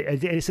 And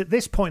it's at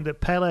this point that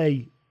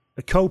Pele,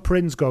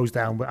 Co-Prinz goes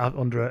down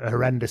under a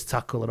horrendous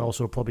tackle, and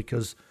also probably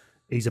because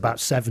he's about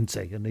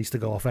 70 and needs to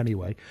go off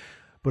anyway.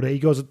 But he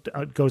goes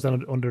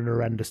down under an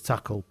horrendous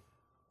tackle.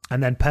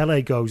 And then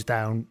Pele goes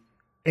down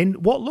in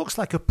what looks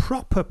like a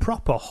proper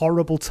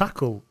horrible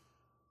tackle.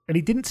 And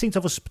he didn't seem to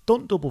have a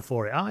stunt double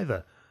for it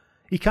either.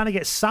 He kind of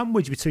gets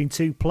sandwiched between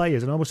two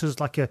players and almost does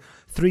like a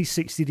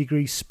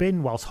 360-degree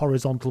spin whilst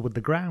horizontal with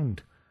the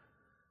ground.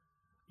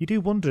 You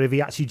do wonder if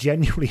he actually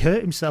genuinely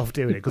hurt himself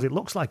doing it, because it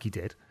looks like he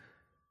did.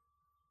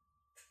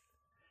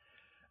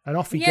 And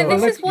off he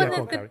goes. This is one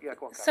of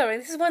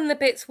the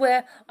bits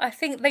where I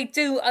think they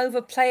do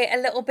overplay it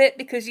a little bit,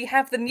 because you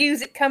have the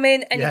music come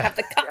in and you have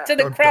the cut to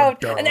the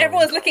crowd and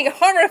everyone's looking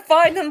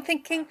horrified, and I'm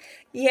thinking,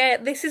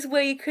 this is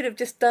where you could have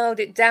just dialed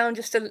it down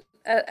just a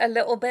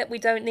little bit. We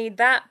don't need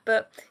that,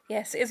 but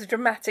yes, it is a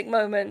dramatic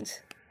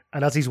moment.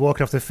 And as he's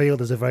walking off the field,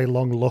 there's a very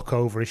long look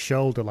over his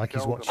shoulder, like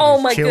he's watching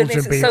his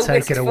children being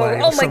taken wistful. away.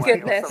 Oh my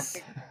goodness.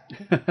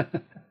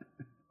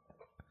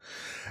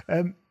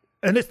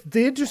 And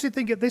the interesting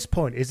thing at this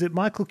point is that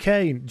Michael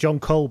Caine, John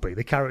Colby,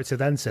 the character,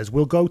 then says,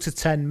 we'll go to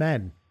 10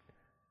 men.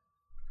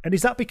 And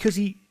is that because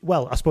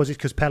I suppose it's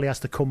because Pele has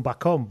to come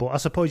back on, but I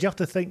suppose you have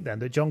to think then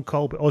that John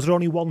Colby, or is there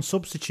only one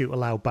substitute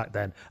allowed back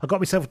then? I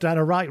got myself down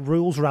a right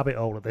rules rabbit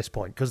hole at this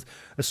point, because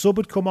a sub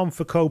had come on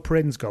for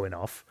Co-Prinz going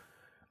off,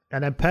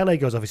 and then Pele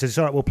goes off. He says, it's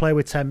all right, we'll play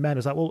with 10 men. I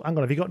was like, well, hang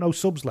on, have you got no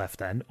subs left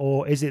then?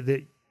 Or is it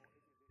that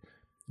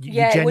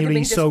you're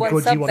genuinely so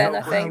good you want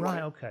to... Oh,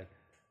 right, okay.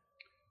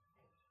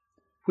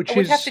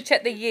 We'd have to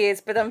check the years,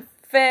 but I'm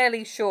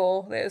fairly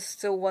sure there's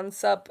still one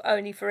sub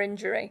only for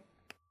injury.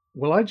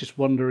 Well, I just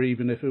wonder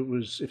even if there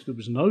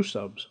was no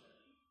subs.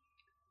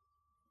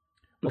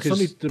 Because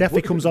somebody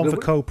definitely comes on for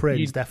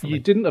Co-Prinz, definitely.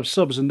 You didn't have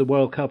subs in the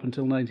World Cup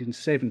until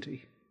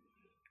 1970.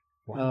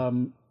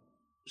 Wow.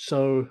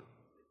 So,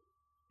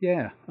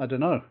 yeah, I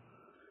don't know.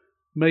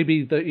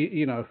 Maybe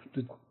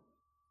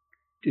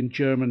in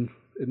German,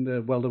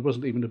 there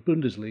wasn't even a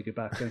Bundesliga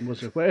back then,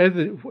 was it?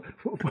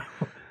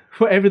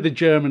 Whatever the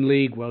German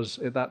league was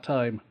at that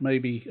time,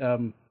 maybe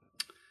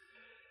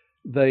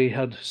they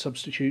had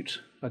substitutes.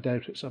 I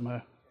doubt it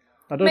somehow.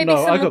 I don't know.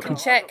 Maybe someone can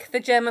check the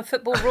German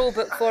football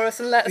rulebook for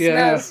us and let us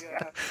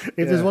know.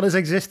 If there's one that's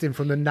existing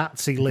from the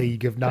Nazi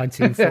League of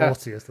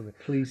 1940 or something.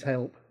 Please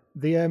help.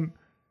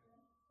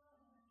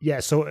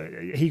 So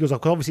he goes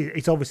off. Obviously,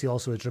 it's obviously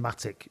also a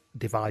dramatic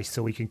device,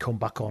 so he can come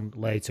back on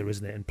later,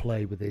 isn't it, and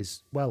play with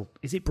his. Well,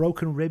 is it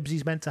broken ribs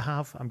he's meant to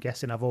have? I'm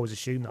guessing. I've always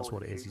assumed that's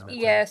what it is.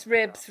 Yes,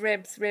 ribs.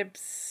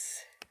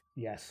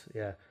 Yes,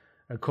 yeah.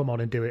 come on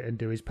and do it and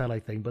do his Pele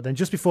thing. But then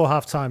just before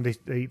half-time,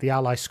 the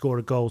Allies score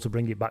a goal to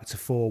bring it back to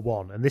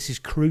 4-1. And this is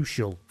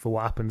crucial for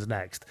what happens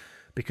next,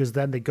 because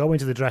then they go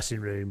into the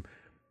dressing room.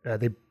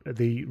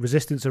 The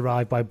resistance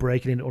arrive by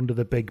breaking in under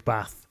the big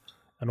bath,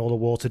 and all the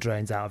water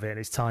drains out of it, and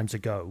it's time to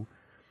go.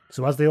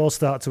 So as they all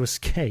start to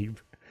escape,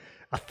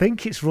 I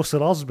think it's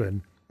Russell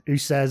Osman who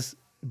says,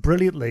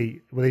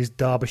 brilliantly, with his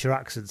Derbyshire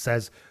accent,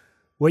 says,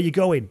 "Where you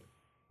going?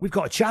 We've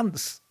got a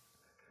chance."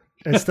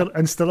 And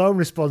Stallone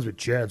responds with,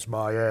 "Chance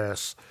my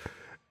ass."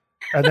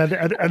 And then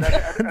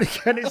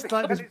again, it's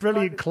like this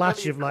brilliant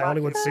clash of like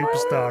Hollywood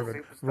superstar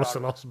and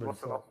Russell Osman.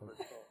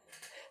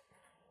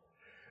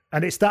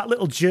 And it's that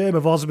little germ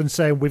of Osman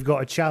saying we've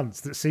got a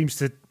chance that seems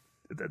to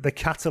the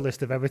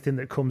catalyst of everything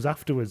that comes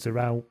afterwards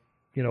around,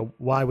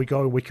 why we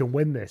go and we can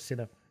win this,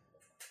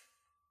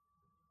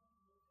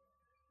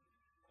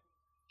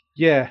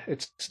 Yeah,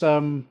 it's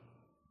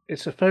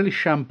a fairly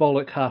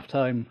shambolic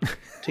halftime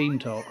team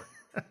talk.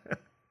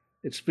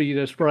 It's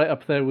right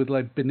up there with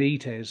like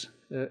Benitez,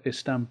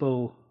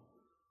 Istanbul,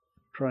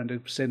 trying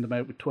to send them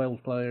out with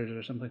 12 players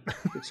or something.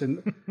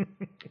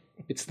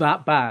 It's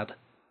that bad.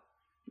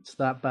 It's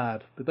that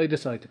bad. But they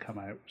decide to come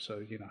out,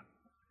 so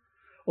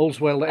all's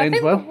well that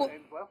ends well.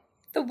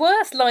 The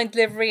worst line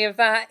delivery of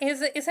that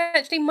is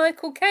actually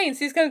Michael Caine. So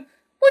he's going,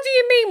 "What do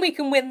you mean we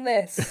can win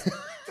this?"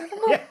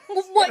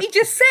 What he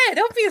just said,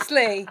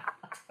 obviously.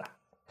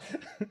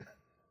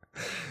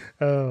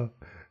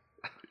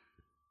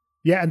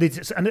 Yeah, and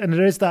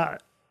there is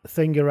that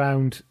thing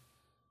around,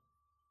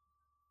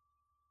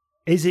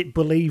 is it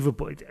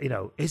believable?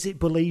 Is it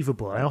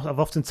believable? I've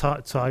often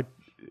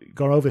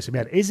gone over this in my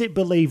head. Is it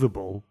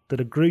believable that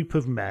a group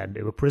of men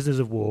who were prisoners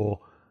of war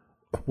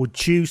would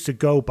choose to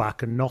go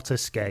back and not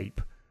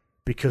escape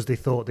because they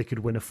thought they could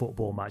win a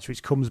football match?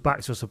 Which comes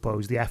back to, I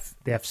suppose, the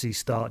FC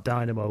Start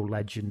Dynamo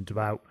legend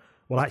about,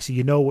 well, actually,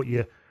 you know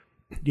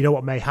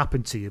what may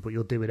happen to you, but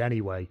you'll do it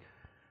anyway.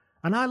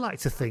 And I like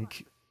to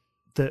think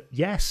that,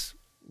 yes,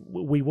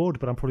 we would,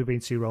 but I'm probably being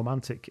too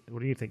romantic.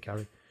 What do you think,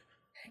 Carrie?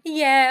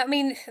 Yeah, I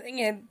mean,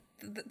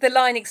 the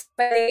line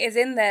is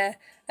in there.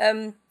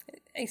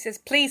 He says,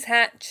 "Please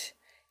hatch.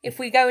 If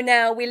we go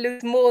now, we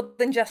lose more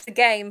than just a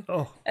game."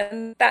 Oh.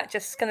 And that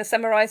just kind of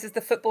summarises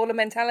the footballer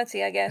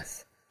mentality, I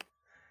guess.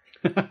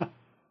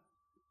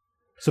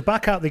 So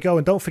back out they go,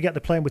 and don't forget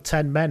they're playing with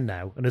 10 men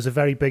now, and there's a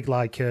very big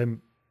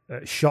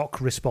shock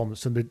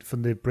response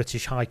from the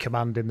British High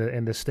Command in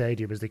the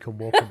stadium as they come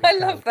walking. I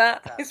love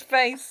that, his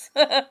face.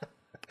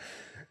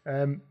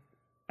 And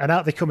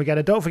out they come again,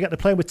 and don't forget they're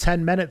playing with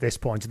 10 men at this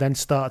point, and then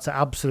start to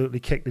absolutely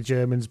kick the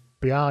Germans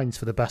behind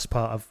for the best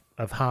part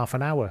of half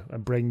an hour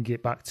and bring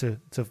it back to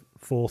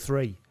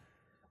 4-3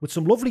 with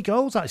some lovely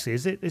goals. Actually,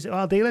 is it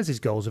Ardiles'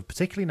 goals a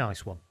particularly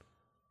nice one?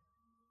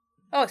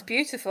 Oh, it's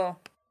beautiful.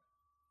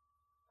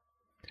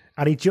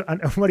 And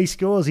when he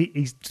scores,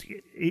 he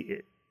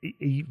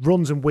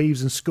runs and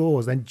weaves and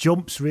scores, then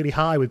jumps really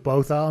high with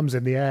both arms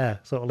in the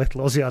air, sort of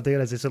little Ozzy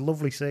Ardiles. It's a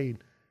lovely scene.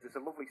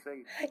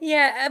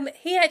 Yeah,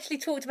 he actually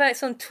talked about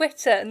it on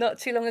Twitter not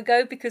too long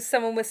ago because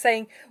someone was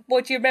saying,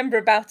 "What do you remember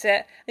about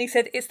it?" And he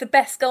said, "It's the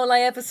best goal I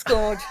ever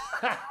scored."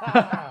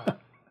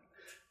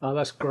 Oh,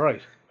 that's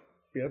great.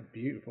 Yeah,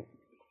 beautiful.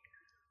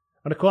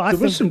 And of course,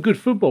 there was some good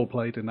football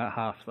played in that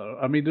half, though.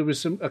 I mean, there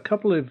was a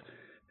couple of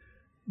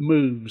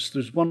moves.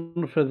 There's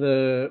one for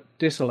the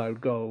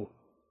disallowed goal,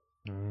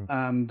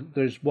 and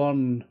there's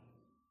one.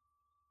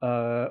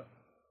 I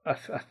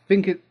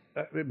think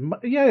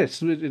it's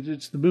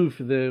the move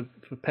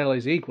for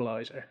Pele's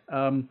equaliser.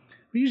 But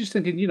you're just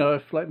thinking,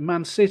 if like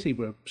Man City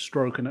were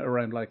stroking it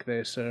around like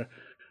this, or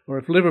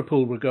if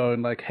Liverpool were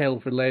going like hell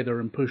for leather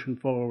and pushing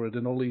forward,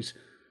 and all these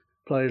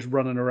players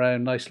running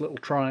around, nice little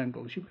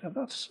triangles.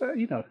 That's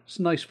it's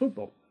nice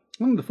football.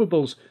 And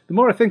the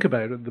more I think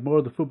about it, the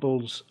more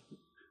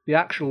the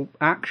actual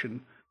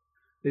action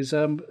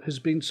has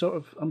been sort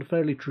of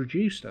unfairly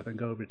traduced, I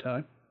think, over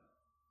time.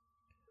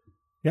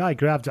 Yeah, I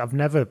agree. I've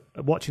never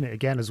watching it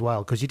again as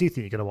well, because you do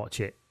think you're going to watch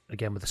it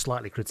again with a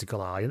slightly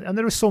critical eye, and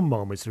there are some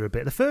moments that are a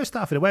bit. The first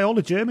half, in a way, all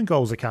the German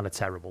goals are kind of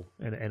terrible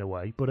in a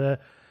way, but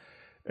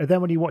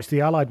then when you watch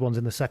the Allied ones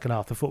in the second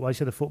half, the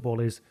football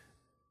is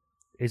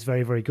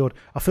very, very good.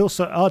 I feel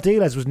so.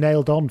 Ardiles was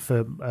nailed on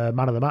for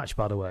man of the match,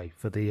 by the way,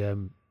 for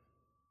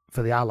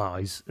the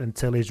Allies,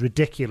 until his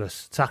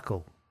ridiculous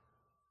tackle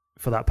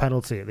for that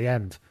penalty at the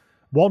end.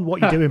 One,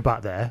 what are you doing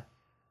back there?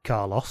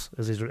 Carlos,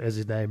 as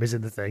his name is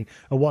in the thing,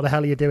 and what the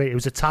hell are you doing? It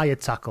was a tired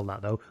tackle,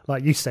 that though.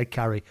 Like you said,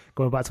 Carrie,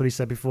 going back to what he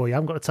said before, they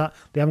haven't got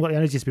the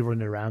energy to be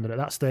running around, and at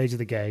that stage of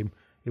the game,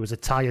 it was a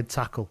tired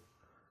tackle.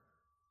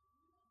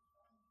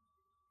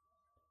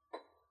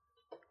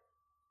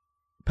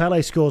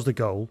 Pele scores the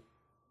goal.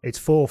 It's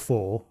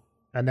 4-4,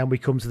 and then we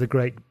come to the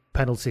great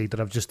penalty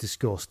that I've just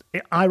discussed.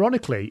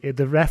 Ironically,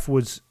 the ref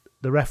was,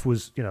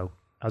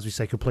 as we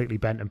say, completely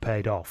bent and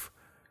paid off.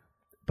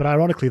 But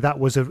ironically, that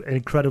was an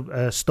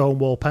incredible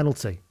stonewall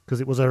penalty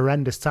because it was a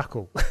horrendous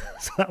tackle.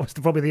 So that was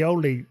probably the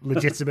only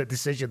legitimate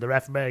decision the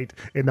ref made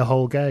in the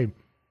whole game.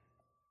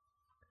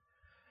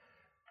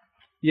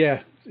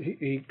 Yeah,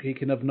 he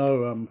can have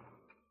no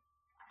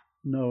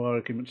No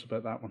arguments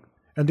about that one.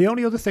 And the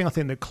only other thing I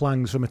think that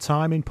clangs from a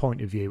timing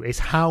point of view is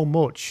how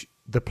much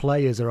the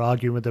players are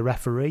arguing with the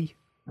referee.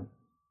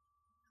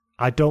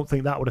 I don't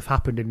think that would have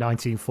happened in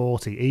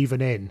 1940,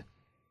 even in,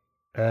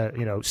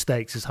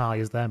 stakes as high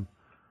as them.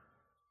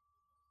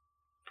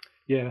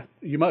 Yeah,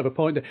 you might have a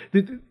point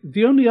there.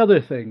 The only other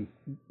thing,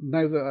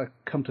 now that I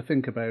come to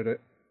think about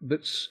it,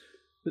 that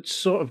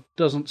sort of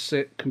doesn't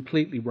sit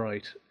completely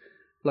right.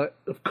 Like,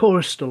 of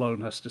course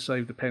Stallone has to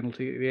save the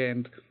penalty at the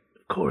end.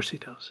 Of course he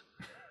does.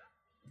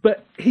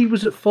 But he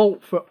was at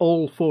fault for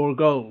all 4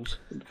 goals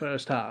in the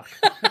first half.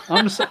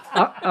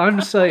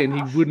 I'm saying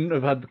he wouldn't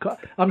have had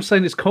I'm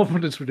saying his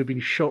confidence would have been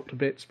shot to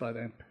bits by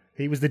then.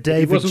 He was the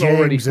David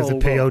James of the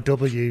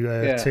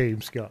POW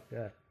team, Scott.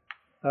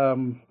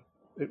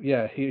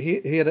 Yeah.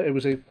 He had. It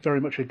was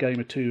very much a game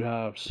of 2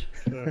 halves.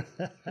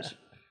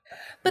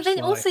 But then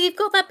also you've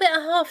got that bit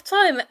at half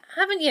time,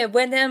 haven't you?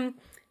 When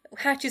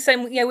how do you say,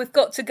 we've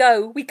got to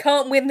go. We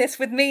can't win this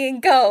with me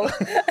in goal.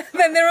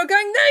 Then they're all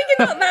going, no,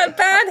 you're not that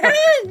bad,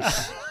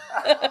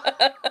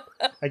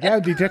 Hench.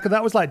 Again, do you reckon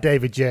that was like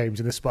David James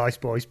in the Spice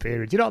Boys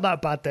period? You're not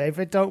that bad,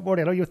 David. Don't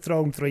worry. I know you've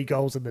thrown 3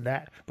 goals in the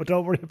net, but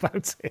don't worry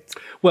about it.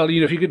 Well,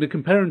 if you're going to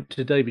compare him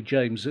to David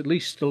James, at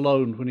least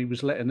Stallone, when he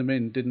was letting them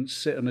in, didn't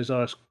sit on his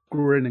arse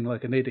grinning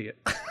like an idiot,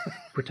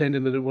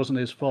 pretending that it wasn't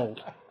his fault.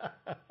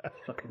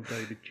 Fucking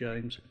David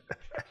James.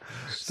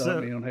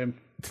 Start me on him.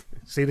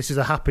 See, this is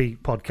a happy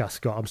podcast,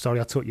 Scott. I'm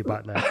sorry I took you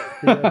back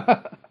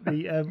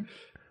there.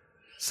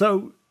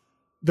 So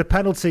the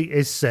penalty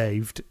is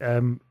saved.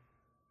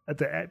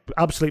 The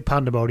absolute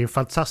pandemonium,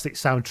 fantastic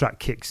soundtrack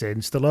kicks in.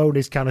 Stallone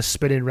is kind of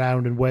spinning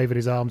round and waving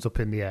his arms up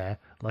in the air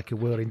like a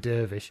whirling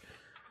dervish.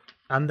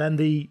 And then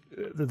the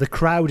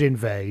crowd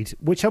invade,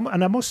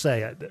 and I must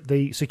say,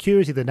 the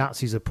security the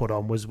Nazis had put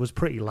on was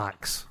pretty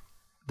lax.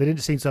 They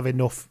didn't seem to have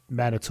enough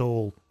men at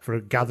all for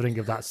a gathering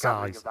of that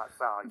size.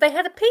 They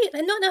had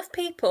not enough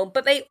people,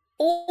 but they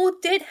all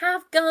did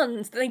have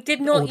guns that they did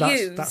not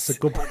use. That's a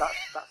good point.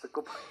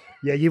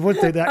 Yeah, you would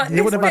do that.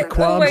 You wouldn't have had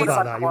qualms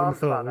about that. You wouldn't have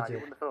thought,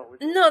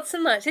 would you? Not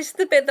so much. It's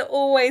the bit that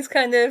always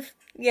kind of,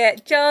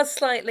 jars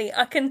slightly.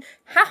 I can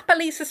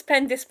happily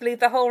suspend disbelief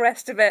the whole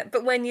rest of it,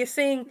 but when you're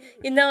seeing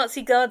your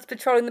Nazi guards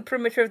patrolling the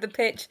perimeter of the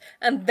pitch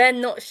and then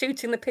not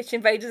shooting the pitch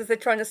invaders as they're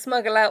trying to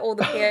smuggle out all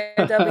the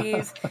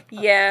POWs,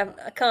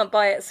 I can't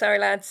buy it. Sorry,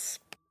 lads.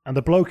 And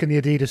the bloke in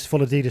the full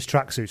Adidas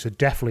tracksuits would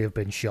definitely have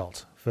been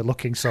shot for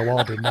looking so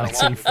odd in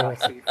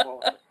 1940.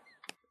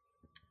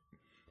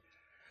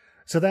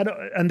 So then,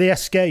 and they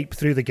escape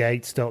through the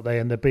gates, don't they?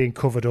 And they're being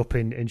covered up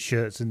in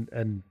shirts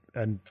and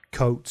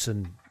coats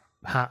and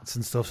hats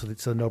and stuff,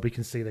 so nobody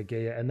can see their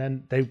gear. And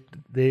then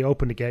they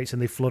open the gates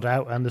and they flood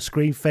out, and the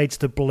screen fades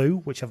to blue,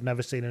 which I've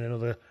never seen in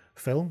another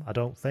film, I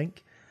don't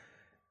think.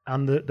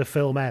 And the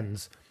film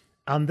ends.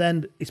 And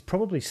then it's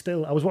probably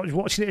still... I was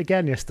watching it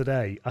again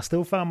yesterday. I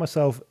still found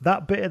myself...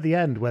 That bit at the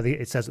end where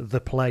it says the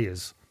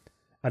players,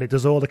 and it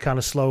does all the kind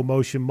of slow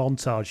motion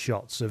montage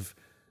shots of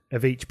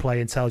each player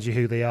and tells you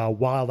who they are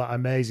while that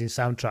amazing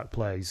soundtrack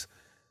plays.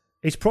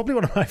 It's probably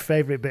one of my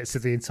favourite bits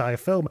of the entire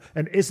film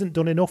and isn't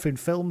done enough in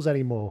films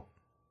anymore.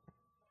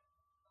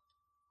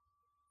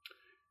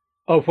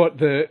 Oh, what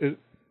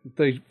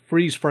they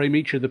freeze frame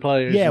each of the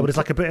players. Yeah, but it's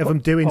like a bit of them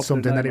doing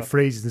something, then it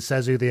freezes and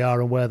says who they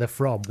are and where they're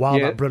from while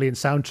that brilliant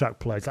soundtrack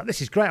plays. Like,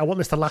 this is great. I want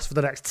this to last for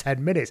the next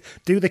 10 minutes.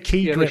 Do the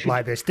key grip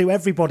like this. Do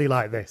everybody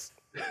like this.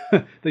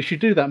 They should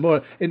do that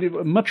more.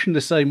 Much in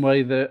the same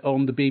way that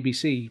on the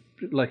BBC,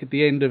 like at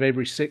the end of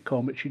every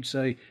sitcom, it should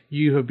say,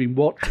 "You have been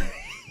watching."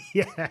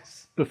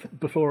 Yes.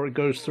 Before it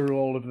goes through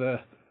all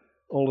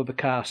of the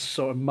cast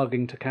sort of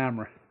mugging to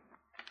camera.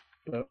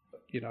 But,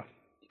 you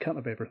can't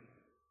have everything.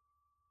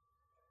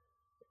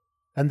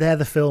 And there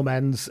the film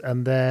ends,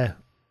 and there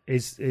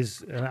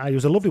it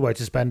was a lovely way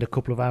to spend a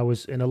couple of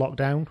hours in a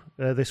lockdown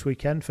this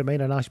weekend for me,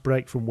 and a nice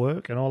break from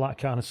work and all that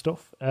kind of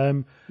stuff.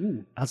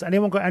 Has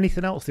anyone got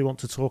anything else they want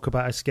to talk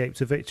about Escape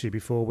to Victory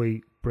before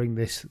we bring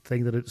this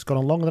thing that it's gone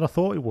on longer than I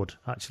thought it would,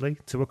 actually,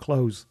 to a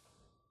close?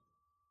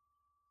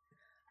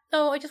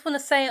 Oh, I just want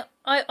to say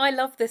I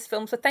love this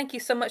film, so thank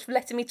you so much for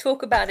letting me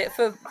talk about it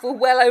for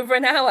well over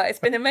an hour. It's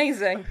been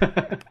amazing.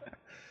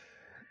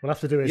 We'll have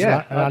to do it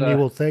as an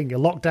annual thing. A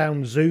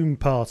lockdown Zoom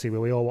party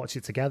where we all watch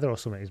it together or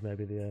something is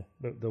maybe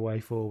the way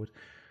forward.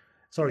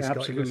 Sorry, Scott.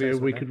 Absolutely.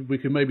 We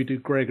could maybe do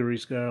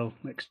Gregory's Girl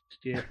next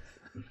year.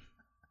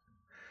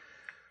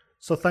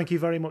 So thank you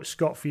very much,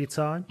 Scott, for your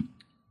time.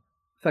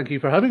 Thank you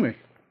for having me.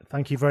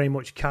 Thank you very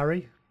much,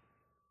 Carrie.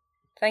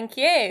 Thank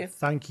you.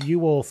 Thank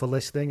you all for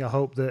listening. I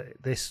hope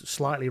that this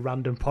slightly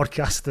random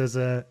podcast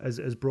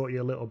has brought you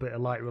a little bit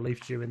of light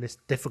relief during this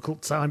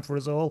difficult time for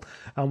us all.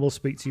 And we'll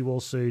speak to you all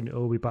soon.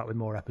 We'll be back with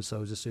more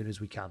episodes as soon as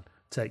we can.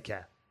 Take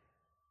care.